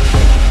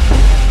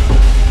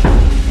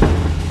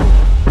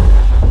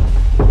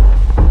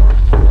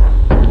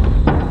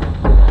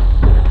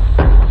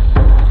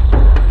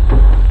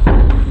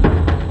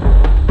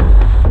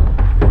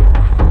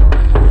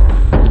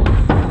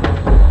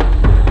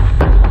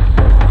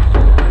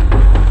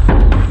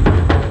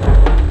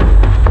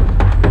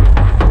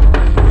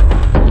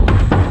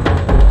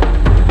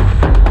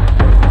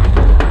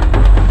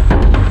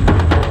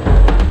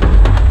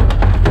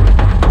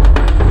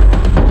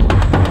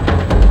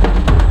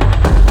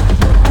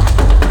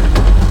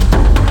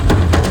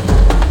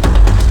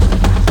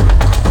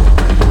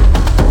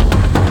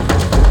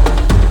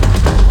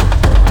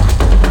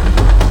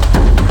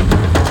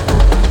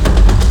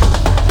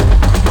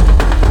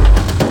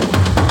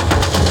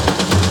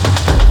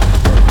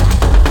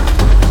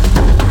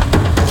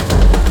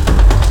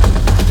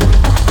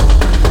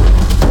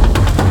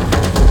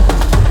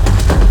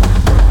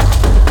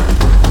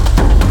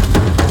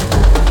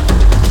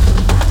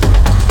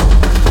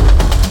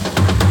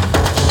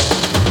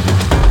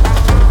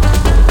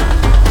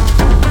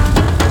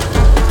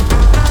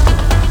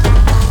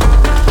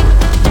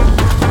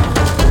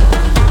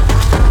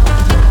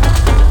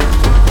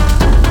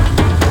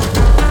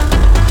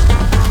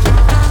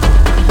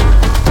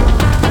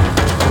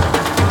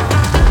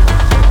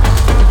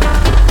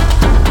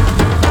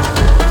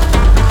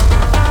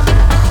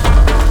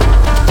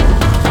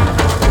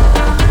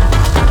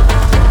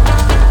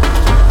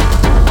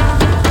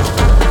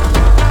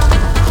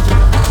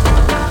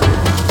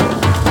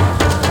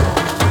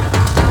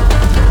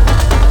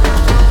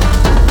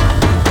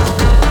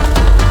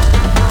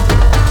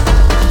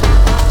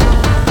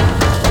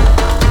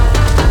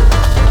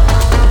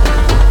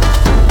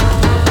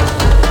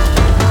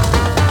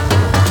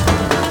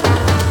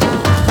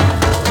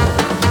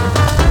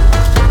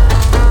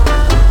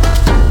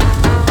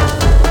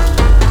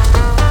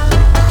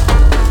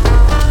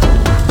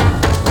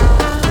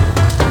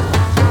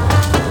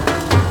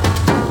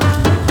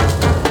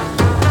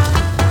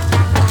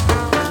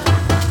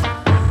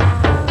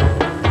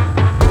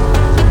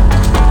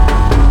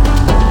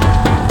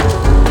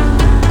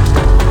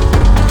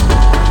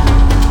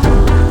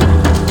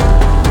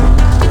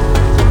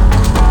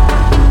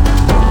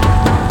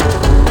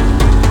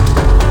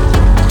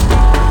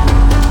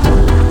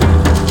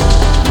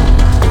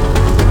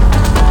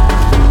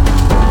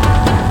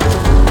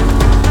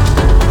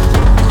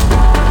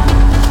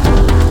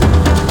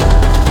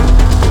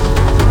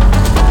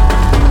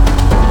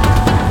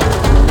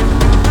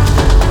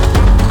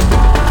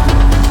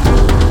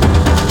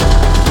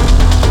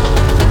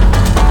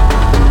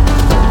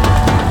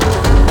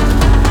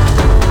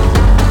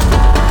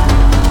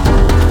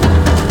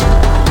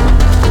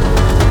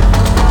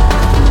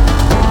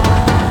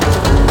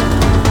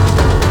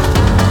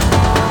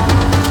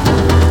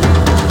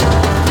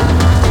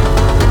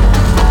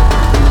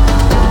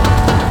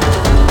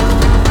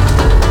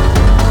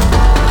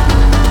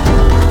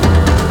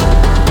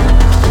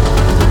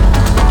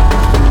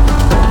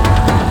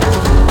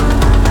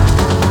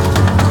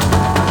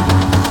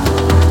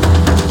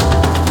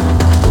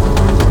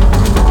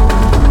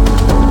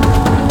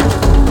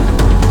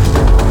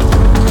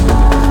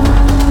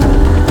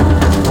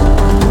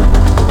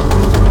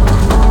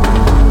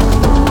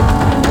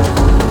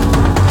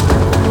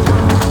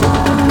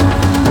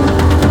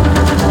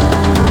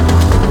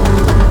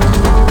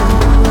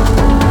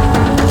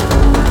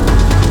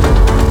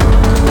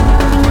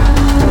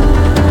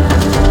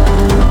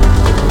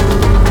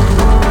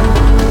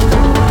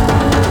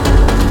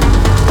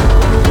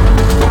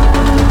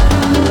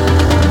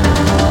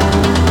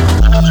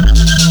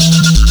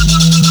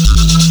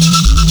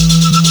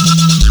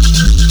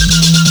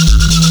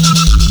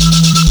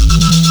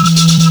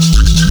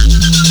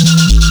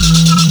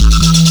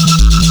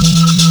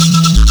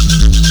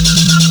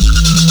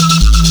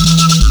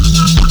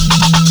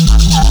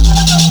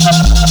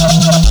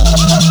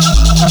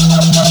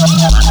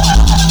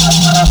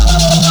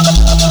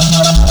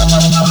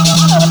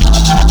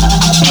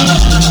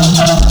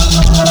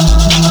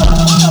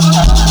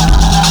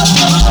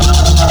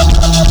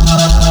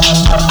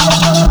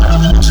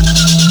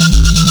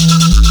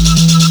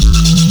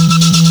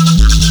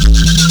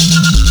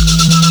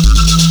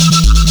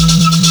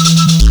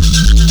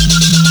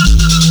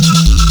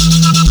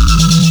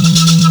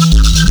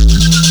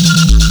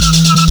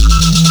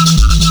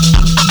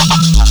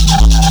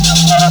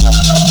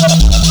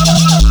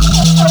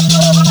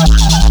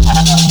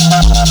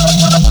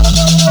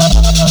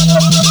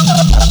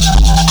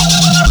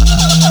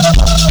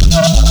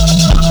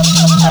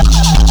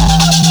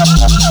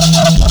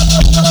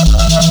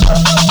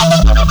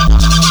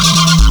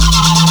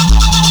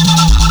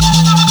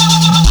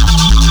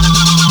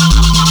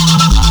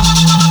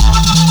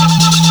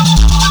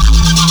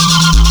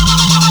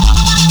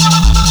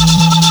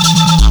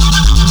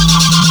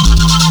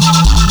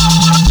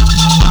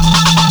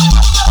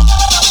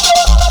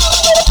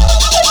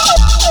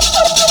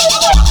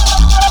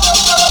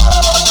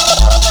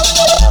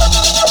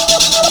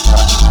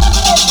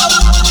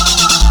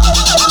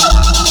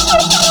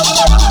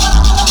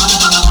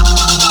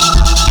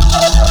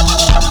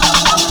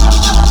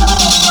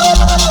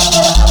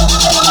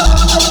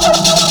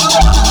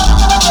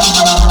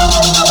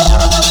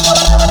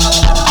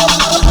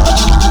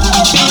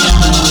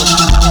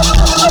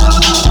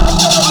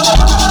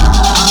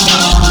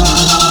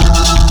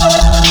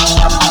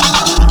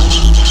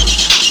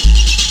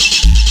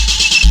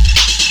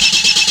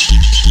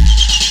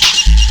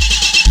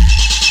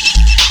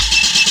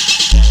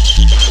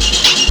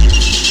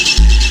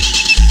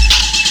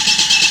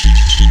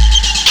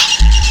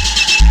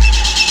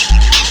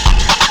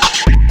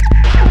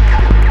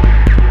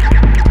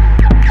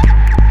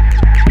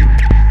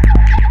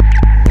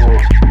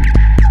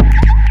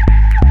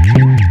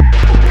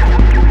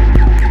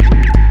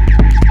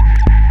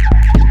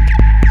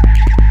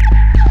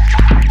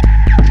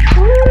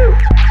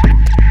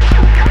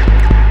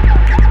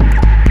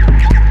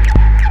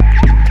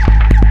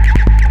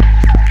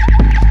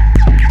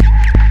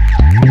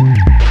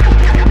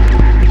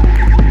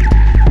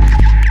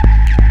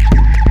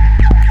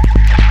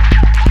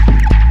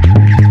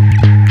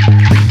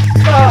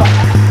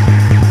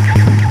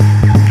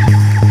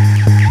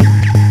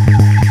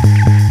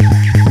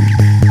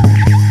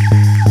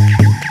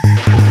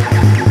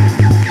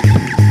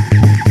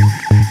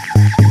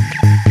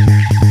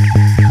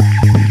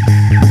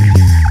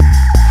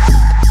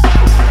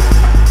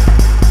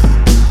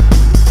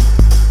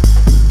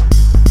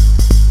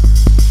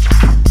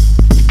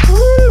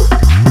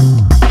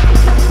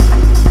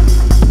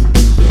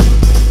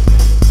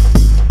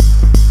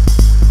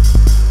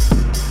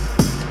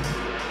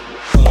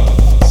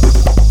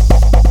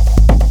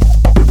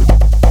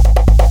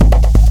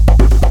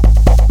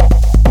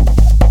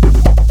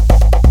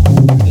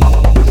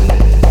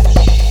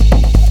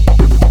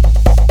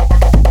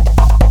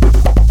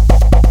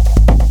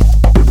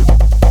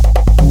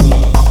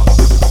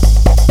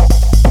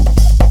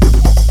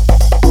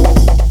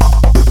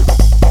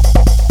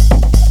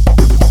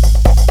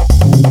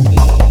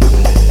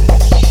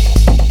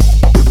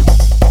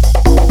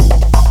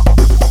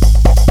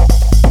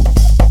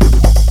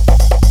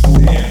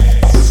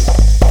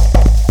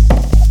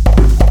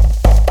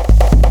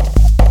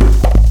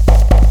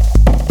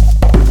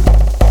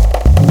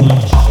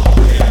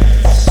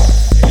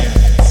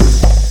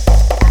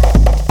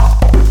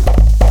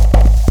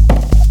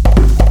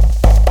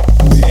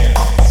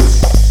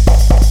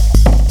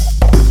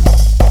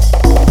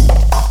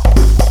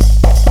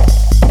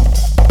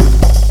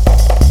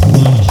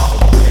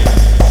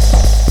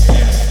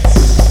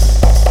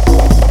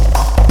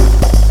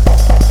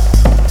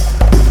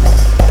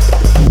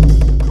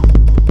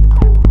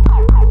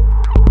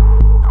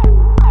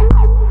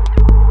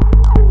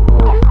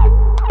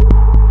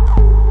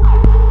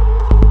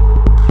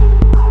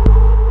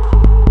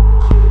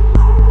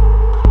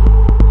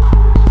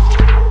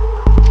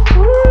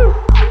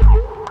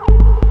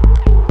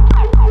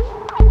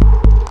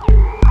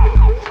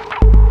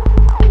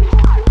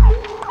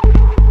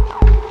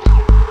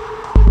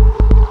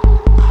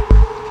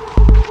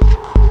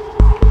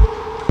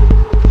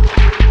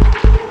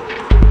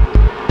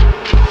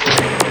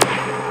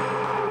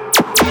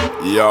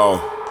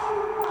 Yo,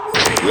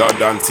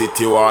 London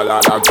City Wall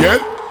out again.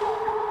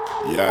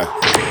 Yeah.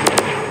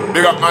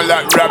 Big up man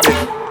like Rabbit.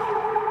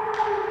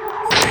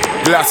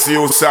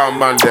 Glassy sound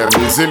man them,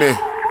 you see me?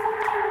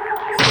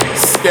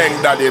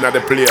 Skeng Daddy in the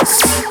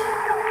place.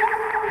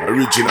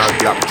 Original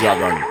Black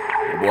Dragon.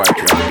 The boy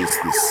can't miss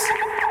this.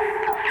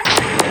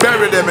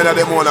 Bury them in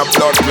them on a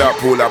blood clot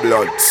pool of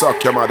blood.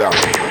 Suck your mother.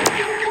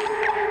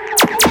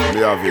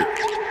 Me have it.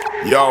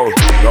 Yo,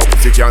 no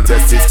pussy can't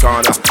test this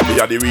corner. We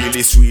are the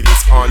realest,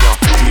 sweetest honor.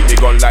 Treat me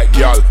gun like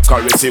y'all.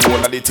 Caress him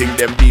all of the thing,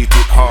 them beat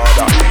it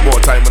harder.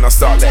 More time when I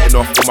start letting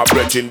off for my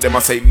brethren, them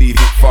I say leave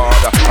it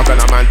farther. I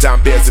got a man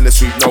down bears in the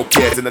street, no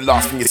cares. And the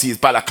last thing you see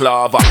is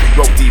balaclava.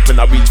 Roll deep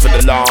and I reach for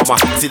the llama.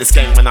 See the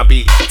skank when I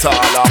beat it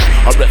taller.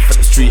 I rep for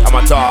the street, I'm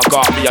a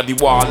target. Me a the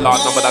warlord,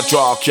 now but I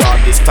draw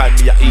yard. This time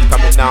me a eat,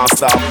 I'm in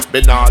non-stop.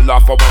 Been all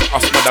off, I went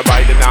off when I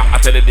riding out.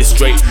 I tell you this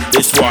straight,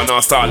 this one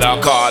I start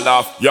a call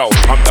off. Yo,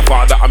 I'm the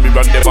father, I'm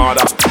run them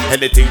order.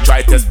 Anything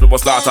try test me was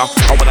starter.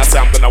 And when I say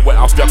I'm gonna wet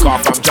off your car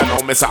from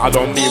Jano, me say I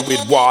don't mean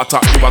with water.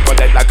 You are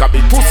gonna like a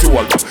big pussy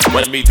holder.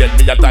 When me dead,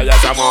 me a die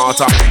as a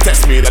martyr.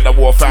 Test me like the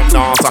war from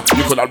NASA.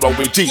 You coulda run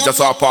with Jesus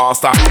or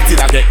pastor.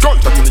 Till I get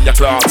gunshot in your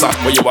class.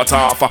 When you a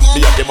tougher,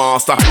 me a the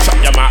master. Shut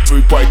your mouth,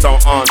 rude boy, don't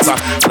answer.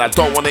 And I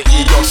don't wanna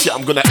hear your shit,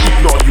 I'm gonna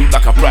ignore you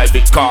like a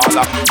private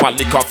caller. Man,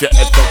 lick off your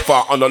head from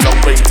far on a long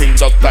range thing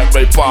just like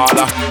Ray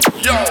Parler.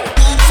 Yo!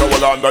 So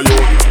well on the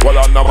youth, well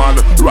on the man.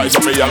 Rise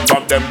up me and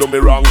from them do me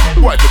wrong.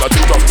 Why could I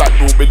think just like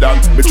do me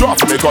done? Me draw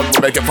for me gun, we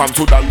make it from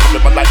Sudan.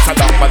 Remember like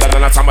Saddam, but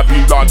then I time I be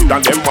larger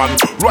than them man.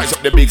 Rise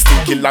up the big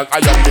stinking long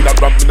iron. Me not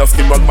run, me not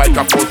skin run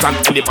microphone. And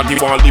anybody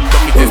want lift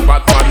up it is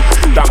Batman.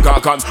 Damn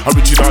Karkan,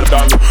 original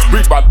done.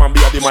 Real Batman be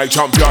a the mic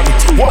champion.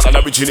 What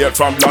an originate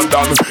from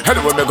London.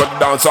 Anyway me got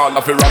dance all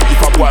of it wrong.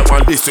 If a boy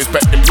want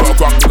disrespect the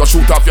program, me go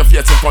shoot off your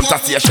face in front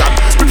of station.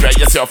 Prepare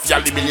yourself for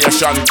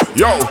elimination.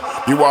 Yo,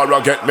 you are a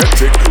get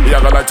metric. Me a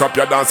gonna light up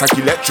your dance like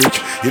electric.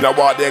 In a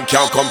war then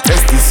can't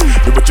contest this.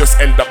 You would just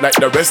end up like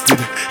the rested.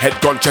 Head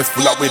gun chest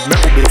full up with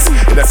metal bits.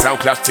 In a sound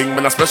clash thing,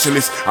 man a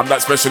specialist. I'm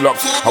like special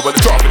ops. I want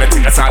to drop in the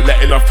thing that's not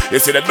letting off. You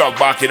see the dog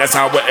barking, that's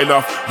how wet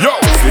enough. Yo,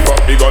 slip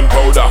up the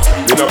gunpowder.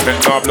 Me no pet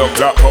no blood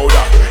clot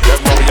powder. Them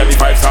know me a the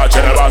 5-star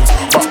general.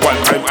 But one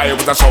time I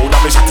was a shoulder.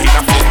 Me shot in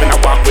the face, me I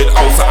walk with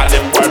outside. And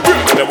them boy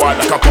bring me the wall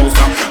like a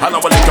poster. And I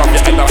want to drop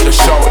your head off the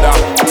shoulder.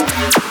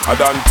 I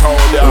done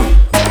told ya.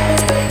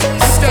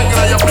 Skanking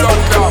on your blood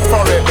clot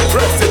for it.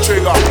 Press the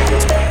trigger.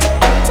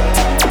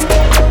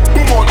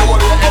 Boom on the wall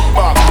of your head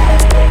back.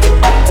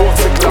 Both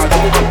the glad, the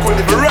woman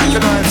couldn't even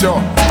recognize you.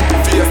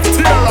 Face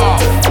tear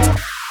off.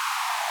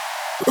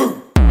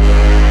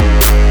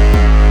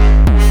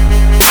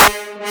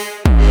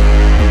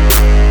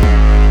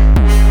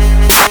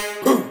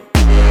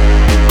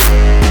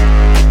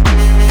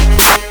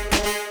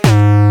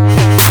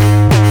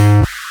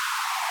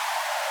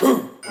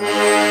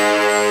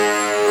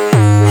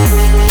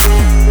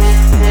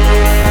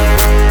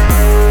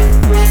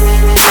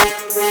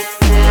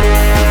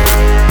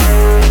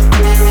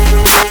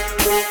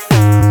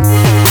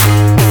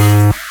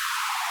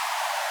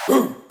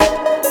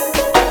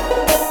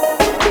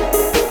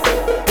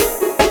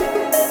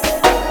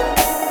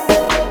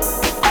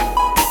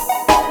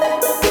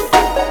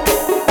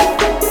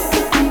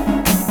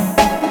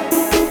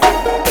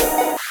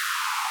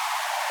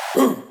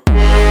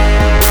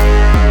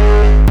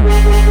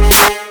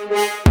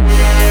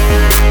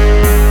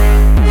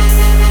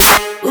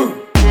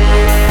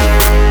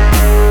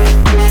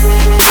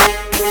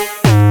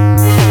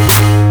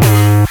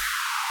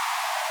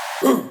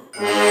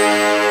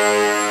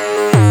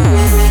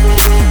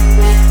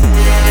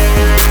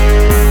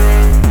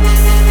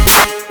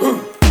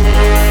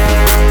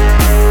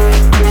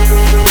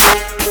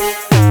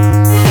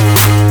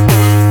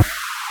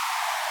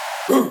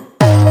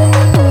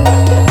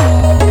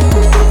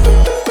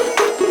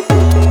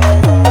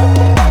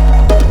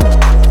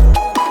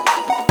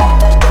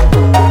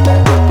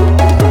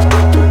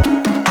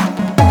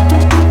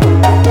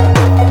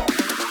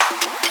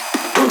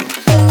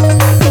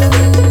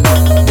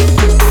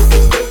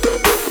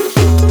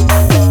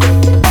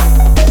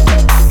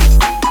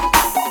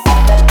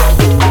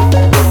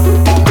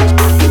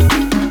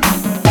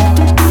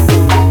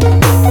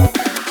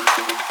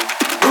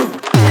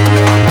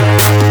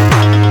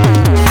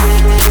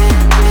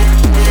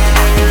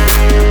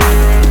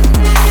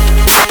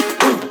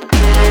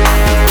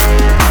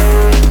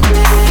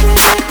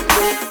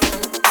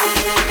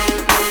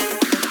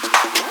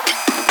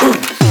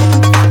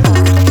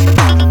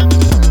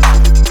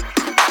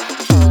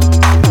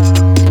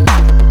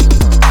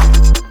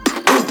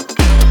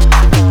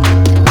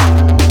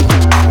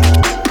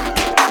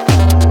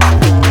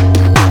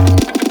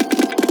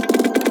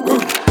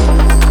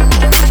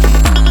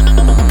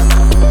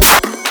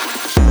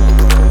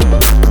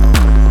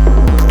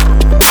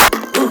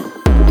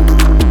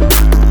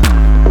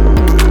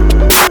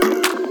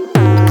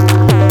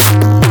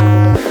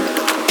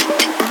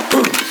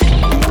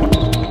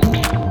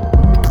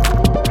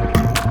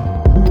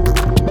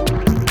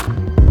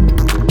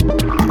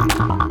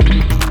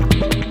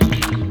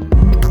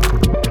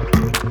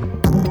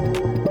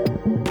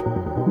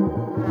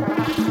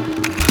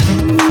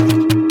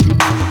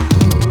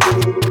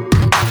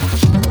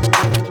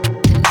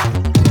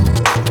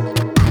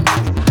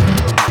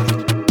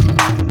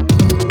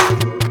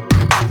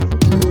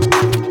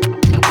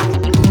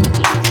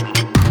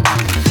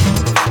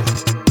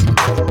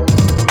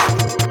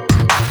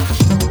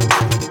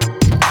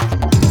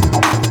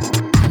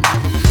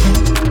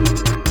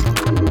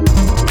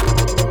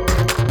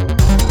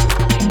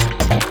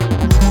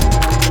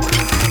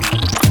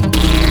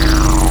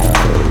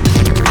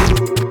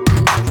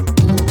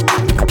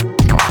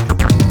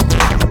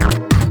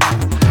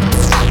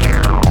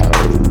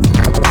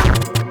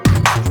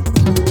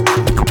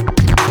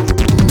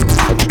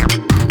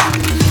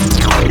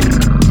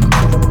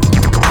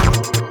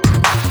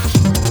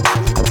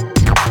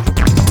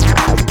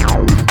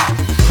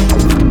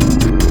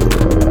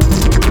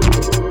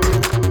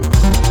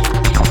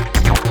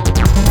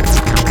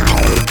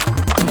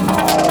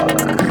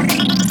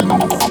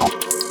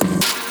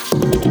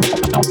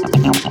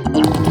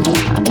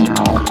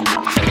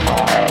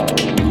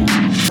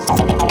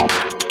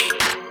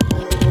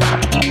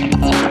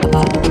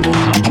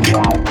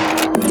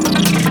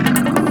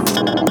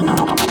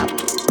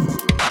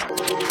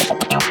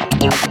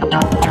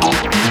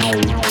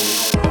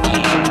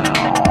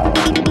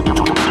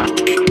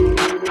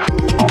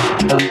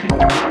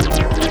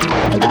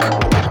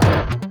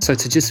 So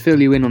to just fill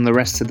you in on the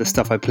rest of the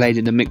stuff I played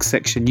in the mix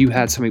section, you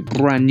had something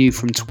brand new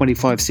from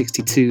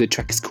 2562. The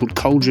track is called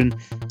Cauldron.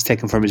 It's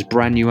taken from his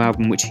brand new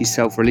album, which he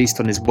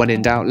self-released on his When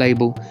in Doubt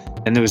label.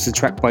 Then there was a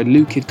track by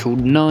Lukid called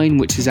 9,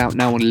 which is out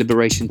now on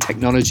Liberation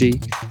Technology.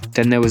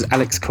 Then there was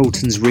Alex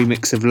Colton's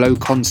remix of Low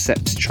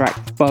Concept's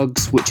track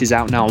Bugs, which is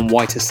out now on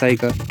Whiter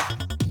Sega.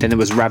 Then there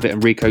was Rabbit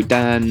and Rico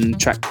Dan,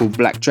 track called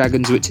Black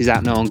Dragons, which is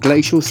out now on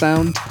Glacial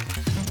Sound.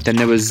 Then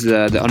there was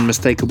the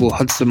unmistakable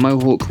Hudson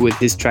Mohawk with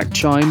his track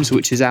Chimes,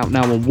 which is out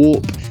now on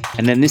Warp.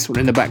 And then this one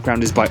in the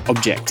background is by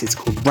Object. It's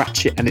called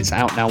Ratchet and it's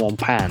out now on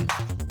Pan.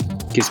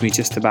 Gives me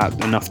just about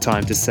enough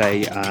time to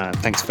say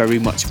thanks very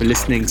much for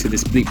listening to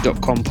this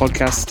Bleep.com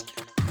podcast.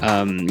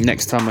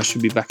 Next time I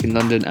should be back in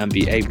London and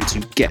be able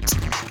to get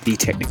the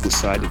technical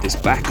side of this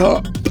back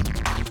up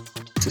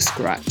to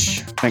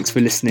scratch. Thanks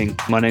for listening.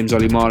 My name's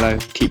Ollie Marlowe.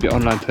 Keep your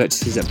online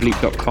purchases at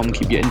Bleep.com.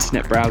 Keep your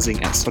internet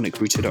browsing at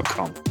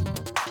sonicrouter.com.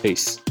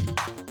 Peace.